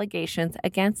allegations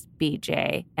against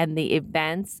BJ and the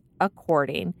events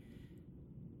according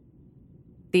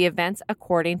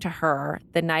to her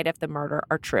the night of the murder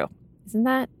are true. Isn't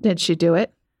that? Did she do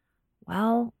it?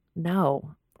 Well,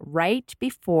 no. Right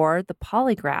before the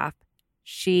polygraph,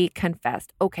 she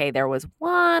confessed, okay, there was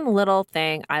one little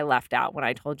thing I left out when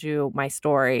I told you my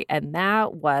story, and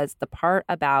that was the part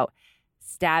about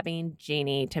stabbing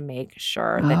Jeannie to make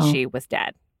sure that she was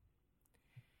dead.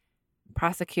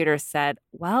 Prosecutors said,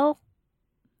 well,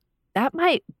 that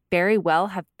might very well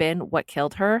have been what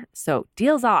killed her, so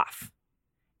deal's off,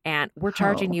 and we're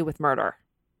charging you with murder.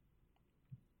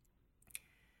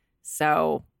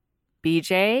 So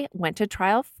BJ went to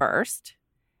trial first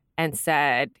and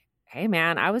said, hey,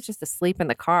 man, I was just asleep in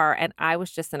the car and I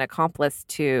was just an accomplice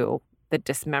to the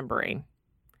dismembering.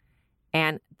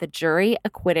 And the jury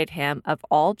acquitted him of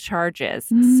all charges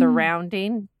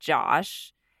surrounding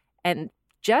Josh and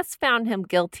just found him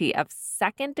guilty of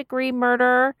second-degree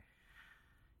murder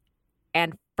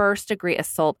and first-degree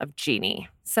assault of Jeannie.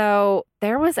 So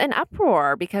there was an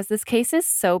uproar because this case is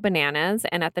so bananas.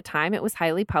 And at the time, it was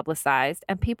highly publicized.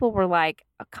 And people were like,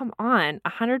 oh, come on,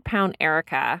 100-pound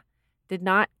Erica did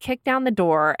not kick down the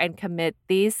door and commit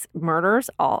these murders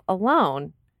all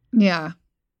alone. Yeah.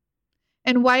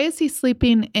 And why is he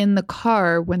sleeping in the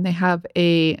car when they have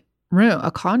a room, a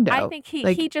condo? I think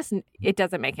he just, it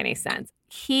doesn't make any sense.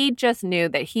 He just knew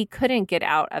that he couldn't get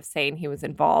out of saying he was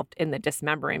involved in the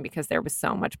dismembering because there was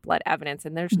so much blood evidence.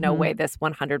 And there's no way this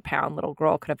 100-pound little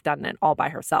girl could have done it all by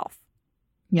herself.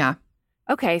 Yeah.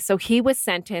 Okay. So he was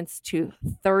sentenced to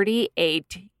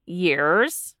 38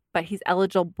 years, but he's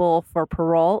eligible for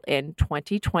parole in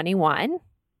 2021.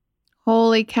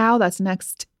 Holy cow. That's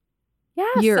next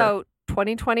year. So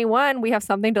 2021, we have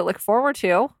something to look forward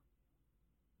to.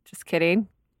 Just kidding.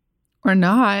 Or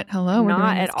not. Hello, we're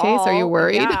not doing this at case. all. Are you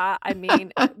worried? Yeah, I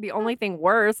mean, the only thing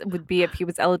worse would be if he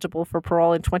was eligible for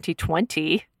parole in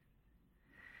 2020.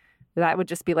 That would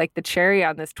just be like the cherry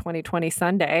on this 2020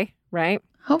 sundae, right?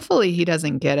 Hopefully he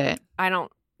doesn't get it.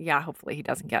 Hopefully he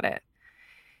doesn't get it.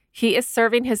 He is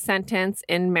serving his sentence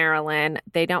in Maryland.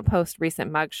 They don't post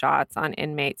recent mugshots on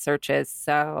inmate searches,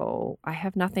 so I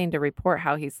have nothing to report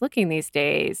how he's looking these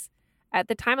days. At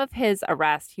the time of his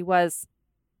arrest, he was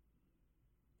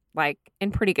like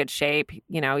in pretty good shape.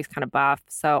 He's kind of buff.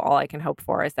 So all I can hope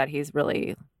for is that he's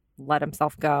really let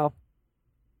himself go.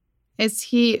 Was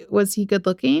he good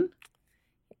looking?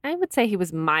 I would say he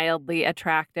was mildly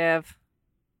attractive.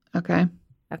 Okay.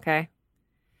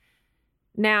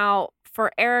 Now,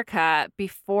 for Erica,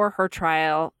 before her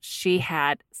trial, she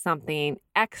had something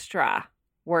extra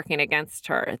working against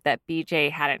her that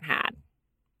BJ hadn't had.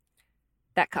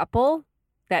 That couple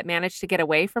that managed to get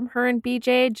away from her and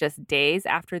BJ just days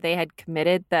after they had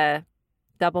committed the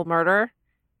double murder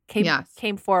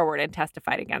came forward and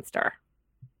testified against her.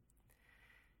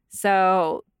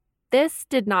 So this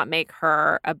did not make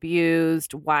her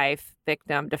abused wife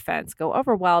victim defense go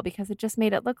over well because it just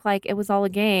made it look like it was all a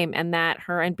game and that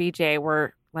her and BJ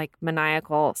were like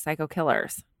maniacal psycho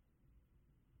killers.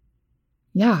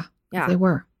 Yeah, they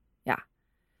were. Yeah.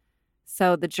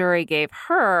 So the jury gave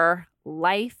her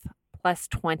life plus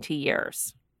 20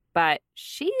 years. But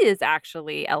she is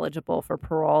actually eligible for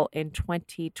parole in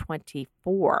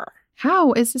 2024.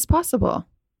 How is this possible?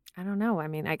 I don't know. I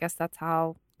mean, I guess that's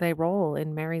how they roll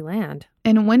in Maryland.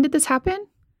 And when did this happen?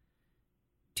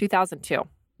 2002.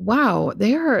 Wow.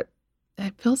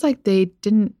 It feels like they're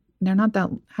not that,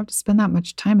 have to spend that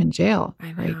much time in jail.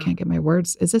 I know. I can't get my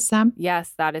words. Is this them?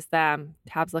 Yes, that is them.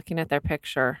 Tab's looking at their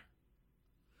picture.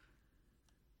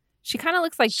 She kind of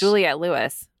looks like Juliette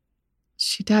Lewis.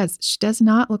 She does. She does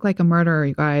not look like a murderer,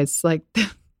 you guys. Like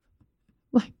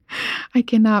I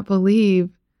cannot believe,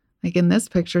 like in this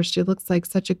picture, she looks like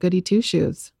such a goody two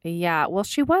shoes. Yeah, well,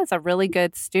 she was a really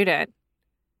good student.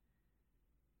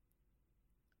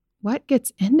 What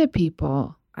gets into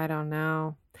people? I don't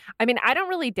know. I mean, I don't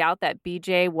really doubt that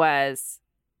BJ was,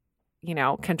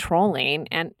 controlling.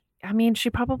 And I mean,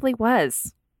 she probably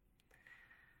was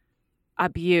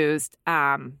abused.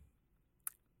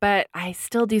 But I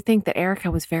still do think that Erica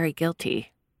was very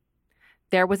guilty.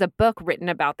 There was a book written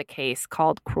about the case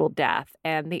called Cruel Death,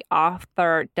 and the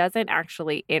author doesn't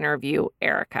actually interview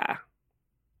Erica.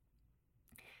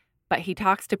 But he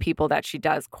talks to people that she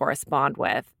does correspond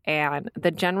with. And the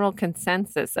general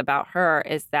consensus about her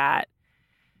is that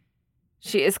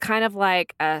she is kind of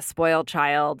like a spoiled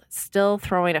child, still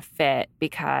throwing a fit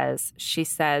because she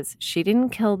says she didn't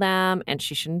kill them and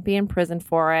she shouldn't be in prison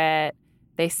for it.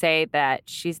 They say that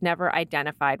she's never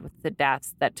identified with the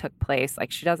deaths that took place.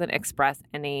 Like, she doesn't express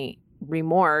any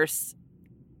remorse,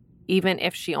 even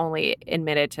if she only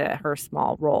admitted to her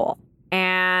small role.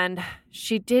 And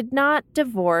she did not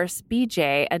divorce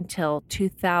BJ until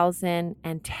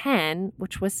 2010,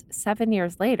 which was 7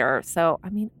 years later. So, I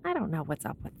mean, I don't know what's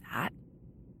up with that.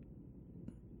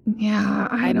 Yeah,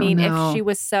 I mean, don't know. if she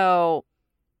was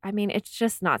it's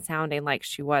just not sounding like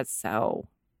she was so.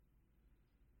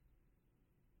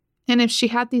 And if she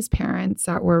had these parents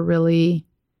that were really,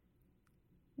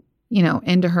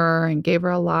 into her and gave her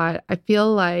a lot, I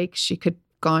feel like she could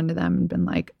have gone to them and been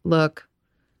like, look,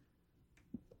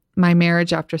 my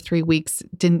marriage after 3 weeks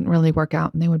didn't really work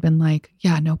out. And they would have been like,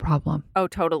 yeah, no problem. Oh,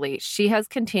 totally. She has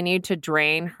continued to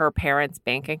drain her parents'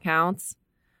 bank accounts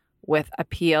with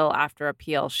appeal after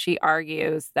appeal. She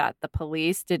argues that the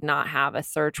police did not have a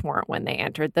search warrant when they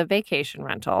entered the vacation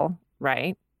rental,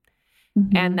 right?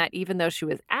 Mm-hmm. And that even though she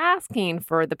was asking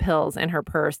for the pills in her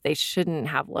purse, they shouldn't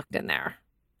have looked in there.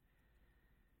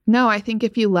 No, I think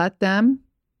if you let them,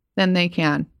 then they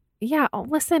can. Yeah. Oh,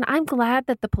 listen, I'm glad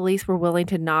that the police were willing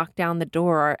to knock down the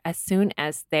door as soon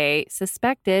as they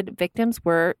suspected victims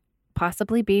were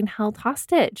possibly being held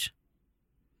hostage.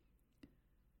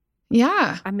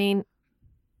 Yeah. I mean,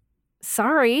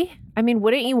 sorry. I mean,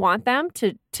 wouldn't you want them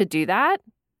to do that?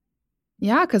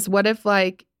 Yeah, because what if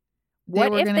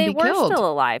what if they were killed?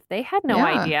 still alive? They had no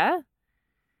idea.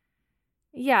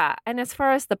 Yeah. And as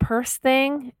far as the purse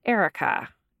thing, Erica,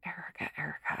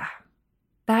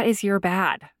 that is your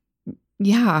bad.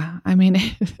 Yeah. I mean,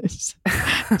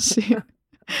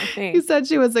 you said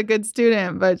she was a good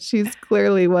student, but she's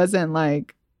clearly wasn't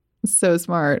like so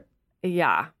smart.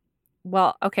 Yeah.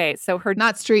 Well, okay. So her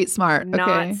not street smart.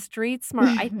 Not street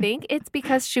smart. I think it's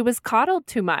because she was coddled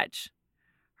too much.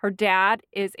 Her dad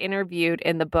is interviewed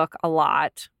in the book a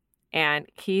lot, and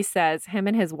he says him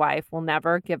and his wife will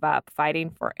never give up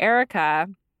fighting for Erica.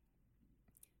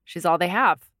 She's all they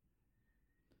have.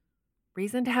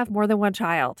 Reason to have more than one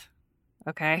child.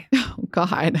 Okay. Oh,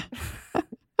 God.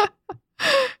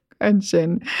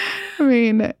 Gretchen. I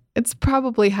mean, it's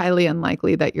probably highly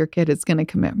unlikely that your kid is going to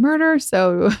commit murder.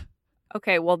 So.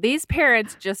 Okay. Well, these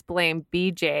parents just blame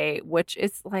BJ, which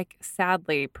is like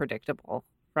sadly predictable,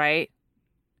 right?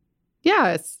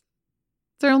 Yes. It's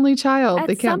their only child.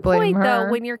 They can't blame her. At some point,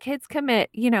 though, when your kids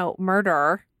commit,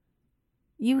 murder,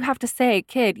 you have to say,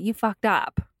 kid, you fucked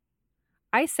up.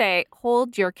 I say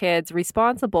hold your kids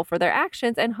responsible for their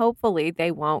actions, and hopefully they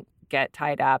won't get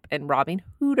tied up in robbing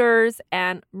Hooters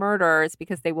and murders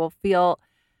because they will feel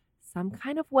some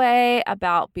kind of way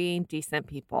about being decent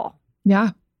people.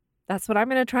 Yeah. That's what I'm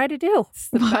going to try to do. It's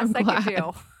the best I can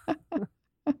do.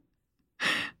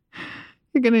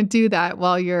 You're going to do that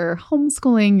while you're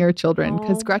homeschooling your children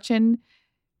because Gretchen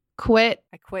quit.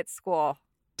 I quit school.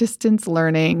 Distance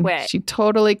learning. Quit. She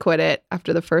totally quit it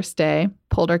after the first day,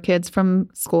 pulled her kids from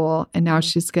school, and now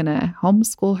she's going to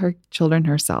homeschool her children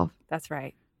herself. That's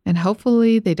right. And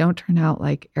hopefully they don't turn out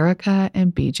like Erica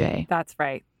and BJ. That's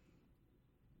right.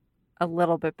 A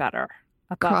little bit better.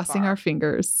 Crossing our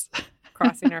fingers.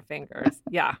 Crossing our fingers.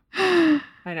 Yeah. I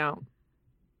know.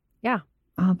 Yeah.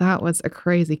 Oh, that was a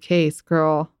crazy case,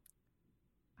 girl.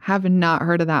 Have not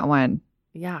heard of that one.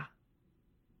 Yeah.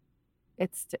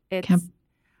 It's Camp-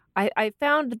 I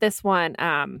found this one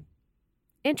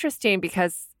interesting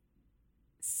because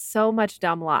so much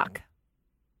dumb luck.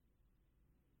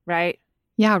 Right?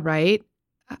 Yeah, right.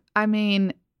 I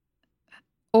mean,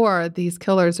 or these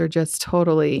killers are just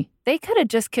totally They could have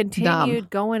just continued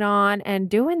going on and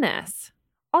doing this.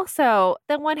 Also,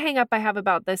 the one hang up I have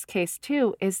about this case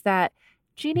too is that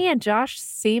Jeannie and Josh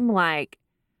seem like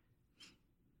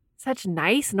such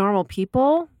nice, normal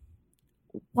people.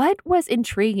 What was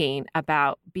intriguing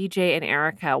about BJ and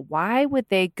Erica? Why would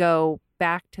they go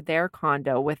back to their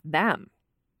condo with them?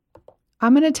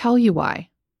 I'm going to tell you why.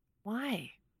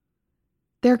 Why?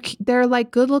 They're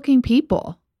like good-looking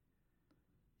people.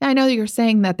 I know you're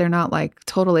saying that they're not like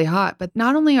totally hot, but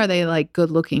not only are they like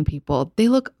good-looking people, they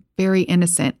look very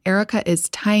innocent. Erica is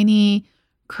tiny,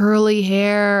 curly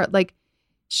hair. Like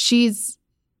she's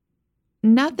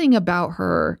nothing about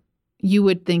her you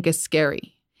would think is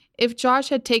scary. If Josh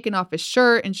had taken off his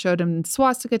shirt and showed him the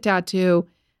swastika tattoo,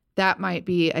 that might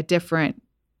be a different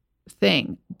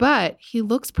thing. But he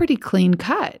looks pretty clean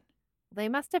cut. They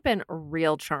must have been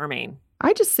real charming.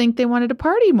 I just think they wanted to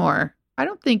party more. I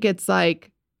don't think it's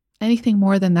like anything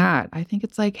more than that. I think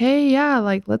it's like, hey, yeah,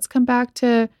 like let's come back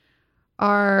to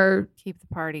our Keep the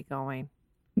party going.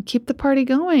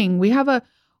 We have a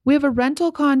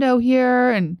rental condo here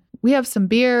and we have some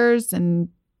beers and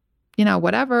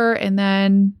whatever. And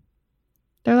then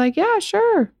they're like, yeah,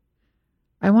 sure.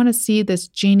 I want to see this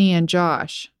Jeannie and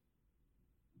Josh.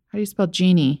 How do you spell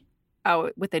Jeannie? Oh,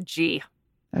 with a G.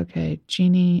 Okay,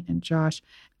 Jeannie and Josh.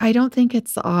 I don't think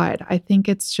it's odd. I think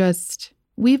it's just,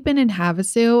 we've been in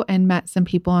Havasu and met some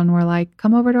people and we're like,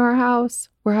 come over to our house.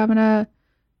 We're having a,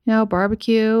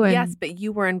 barbecue. And yes, but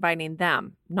you were inviting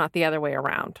them, not the other way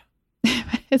around.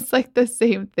 it's like the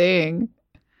same thing.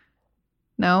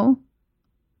 No?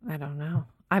 I don't know.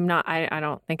 I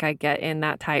don't think I get in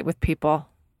that tight with people.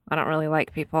 I don't really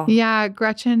like people. Yeah,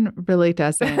 Gretchen really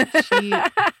doesn't.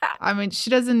 She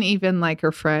doesn't even like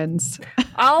her friends.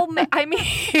 I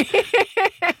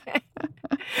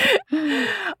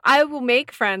will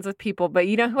make friends with people, but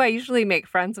you know who I usually make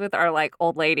friends with are like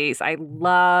old ladies. I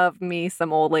love me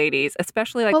some old ladies,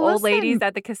 especially like old ladies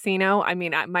at the casino.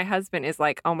 My husband is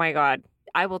like, oh my God,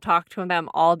 I will talk to them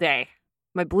all day.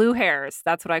 My blue hairs,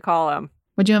 that's what I call them.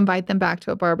 Would you invite them back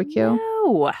to a barbecue?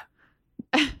 No.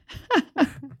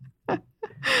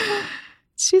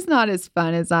 She's not as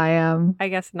fun as I am. I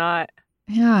guess not.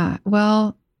 Yeah.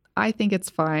 Well, I think it's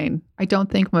fine. I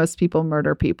don't think most people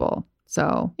murder people.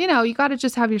 So, you got to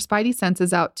just have your spidey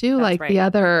senses out too. That's like right. The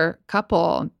other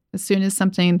couple, as soon as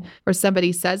something or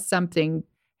somebody says something.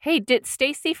 Hey, did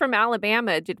Stacy from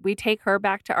Alabama, did we take her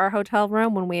back to our hotel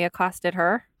room when we accosted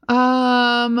her?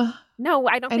 No,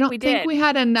 I don't think we did. I don't think we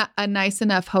had a nice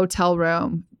enough hotel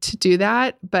room to do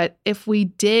that. But if we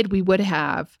did, we would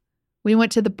have. We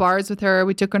went to the bars with her.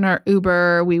 We took on our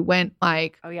Uber. We went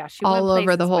like she all went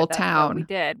over the whole with us, town. we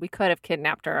did. We could have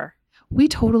kidnapped her. We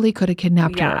totally could have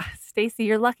kidnapped her. Stacy,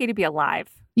 you're lucky to be alive.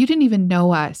 You didn't even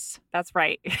know us. That's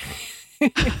right.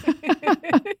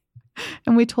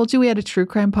 And we told you we had a true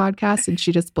crime podcast and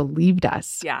she just believed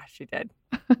us. Yeah, she did.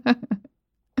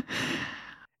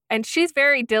 And she's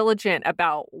very diligent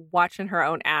about watching her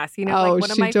own ass.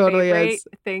 One of my favorite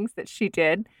things that she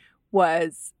did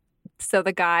was, so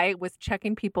the guy was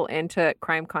checking people into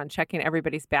CrimeCon, checking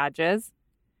everybody's badges.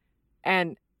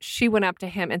 And she went up to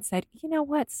him and said, you know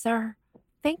what, sir?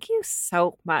 Thank you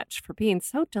so much for being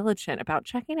so diligent about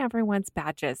checking everyone's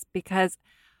badges because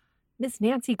Miss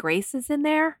Nancy Grace is in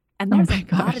there and there's a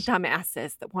lot of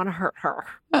dumbasses that want to hurt her.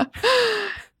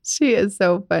 She is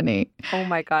so funny. Oh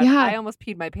my God. Yeah. I almost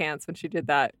peed my pants when she did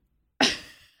that.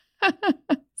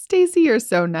 Stacy, you're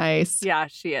so nice. Yeah,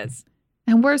 she is.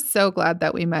 And we're so glad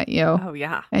that we met you. Oh,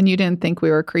 yeah. And you didn't think we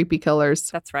were creepy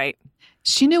killers. That's right.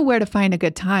 She knew where to find a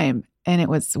good time, and it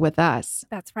was with us.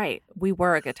 That's right. We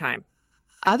were a good time.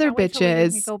 Other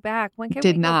bitches go back. When can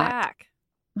did we not. Go back?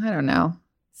 I don't know.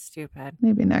 Stupid.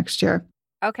 Maybe next year.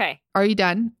 Okay. Are you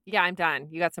done? Yeah, I'm done.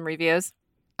 You got some reviews?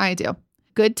 I do.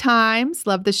 Good times.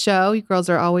 Love the show. You girls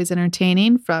are always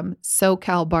entertaining. From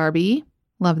SoCal Barbie.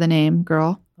 Love the name,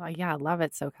 girl. Oh, yeah. I love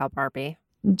it, SoCal Barbie.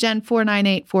 Jen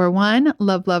 49841.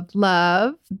 Love, love,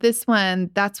 love. This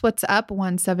one, That's What's Up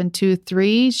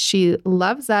 1723. She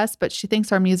loves us, but she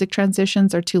thinks our music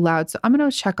transitions are too loud. So I'm going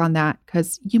to check on that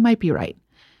because you might be right.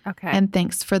 Okay. And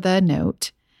thanks for the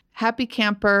note. Happy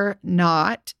Camper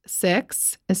Not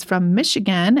 6 is from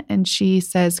Michigan. And she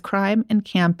says crime and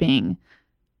camping.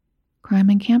 Crime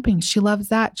and camping. She loves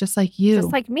that just like you.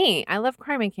 Just like me. I love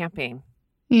crime and camping.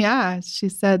 Yeah. She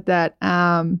said that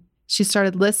she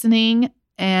started listening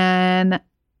and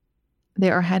They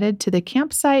are headed to the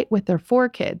campsite with their 4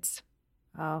 kids.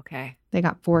 Oh, okay. They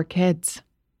got 4 kids.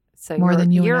 So more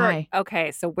than you and I.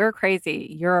 Okay, so we're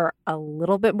crazy. You're a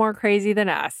little bit more crazy than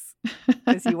us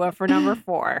because you went for number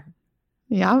 4.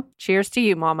 Yep. Cheers to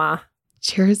you, Mama.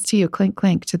 Cheers to you. Clink,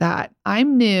 clink to that.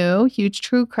 I'm new, huge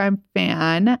true crime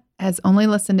fan, has only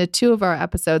listened to 2 of our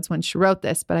episodes when she wrote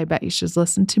this, but I bet you should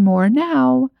listen to more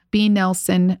now. B.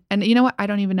 Nelson. And you know what? I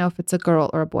don't even know if it's a girl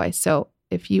or a boy. So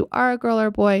if you are a girl or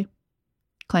a boy,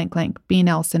 clank, clank. B.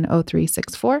 Nelson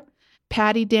 0364.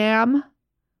 Patty Dam.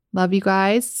 Love you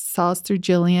guys. Saw us through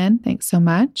Jillian. Thanks so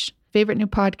much. Favorite new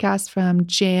podcast from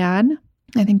Jan.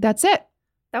 I think that's it.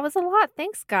 That was a lot.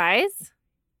 Thanks, guys.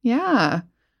 Yeah.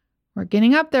 We're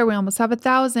getting up there. We almost have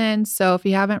 1,000. So if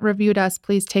you haven't reviewed us,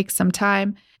 please take some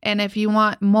time. And if you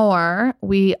want more,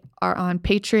 we are on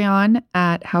Patreon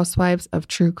at Housewives of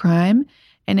True Crime.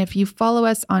 And if you follow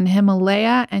us on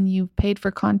Himalaya and you've paid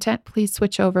for content, please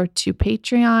switch over to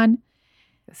Patreon.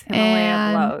 This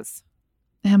Himalaya blows.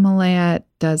 Himalaya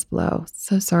does blow.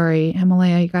 So sorry,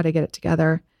 Himalaya, you got to get it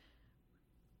together.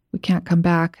 We can't come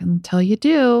back until you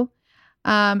do.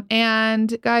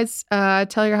 And guys,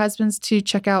 tell your husbands to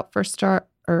check out 1-Star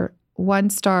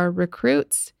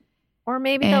Recruits. Or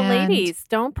maybe the ladies.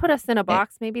 Don't put us in a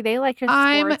box. Maybe they like your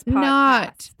sports podcast. I'm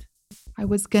not. I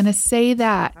was going to say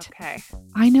that. Okay.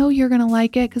 I know you're going to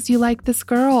like it because you like this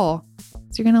girl.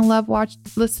 So you're going to love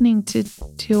listening to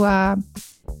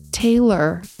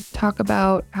Taylor talk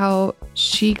about how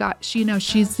she's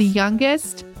the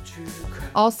youngest,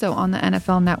 also on the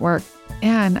NFL Network.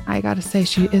 And I got to say,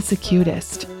 she is the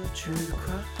cutest.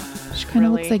 She kind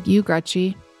of looks like you,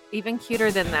 Gretchy. Even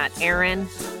cuter than that Erin,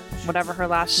 whatever her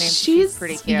last name. She's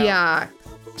pretty cute. Yeah.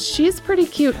 She's pretty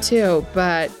cute too,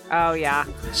 but... Oh, yeah.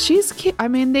 She's cute. I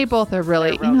mean, they both are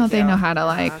really, they know how to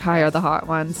hire the hot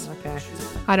ones. Okay.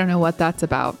 I don't know what that's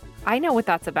about. I know what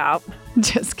that's about.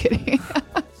 Just kidding.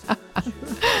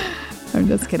 I'm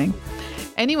just kidding.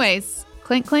 Anyways,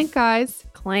 clink, clink, guys.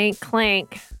 Clank,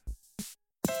 clank.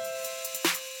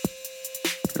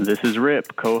 This is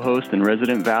Rip, co-host and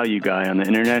resident value guy on the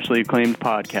internationally acclaimed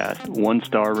podcast,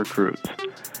 1-Star Recruits.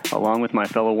 Along with my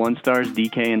fellow 1-Stars,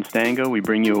 DK and Stango, we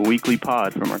bring you a weekly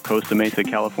pod from our Costa Mesa,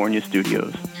 California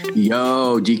studios.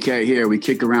 Yo, DK here. We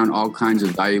kick around all kinds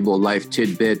of valuable life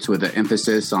tidbits with an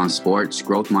emphasis on sports,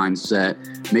 growth mindset,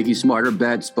 making smarter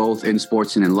bets both in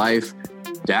sports and in life,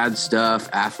 dad stuff,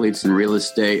 athletes and real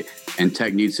estate, and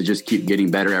techniques to just keep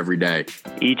getting better every day.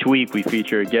 Each week, we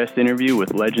feature a guest interview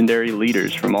with legendary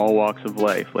leaders from all walks of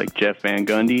life, like Jeff Van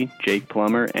Gundy, Jake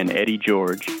Plummer, and Eddie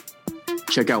George.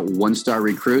 Check out 1-Star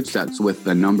Recruits. That's with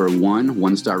the number 1,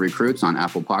 1-Star Recruits on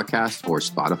Apple Podcasts or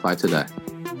Spotify today.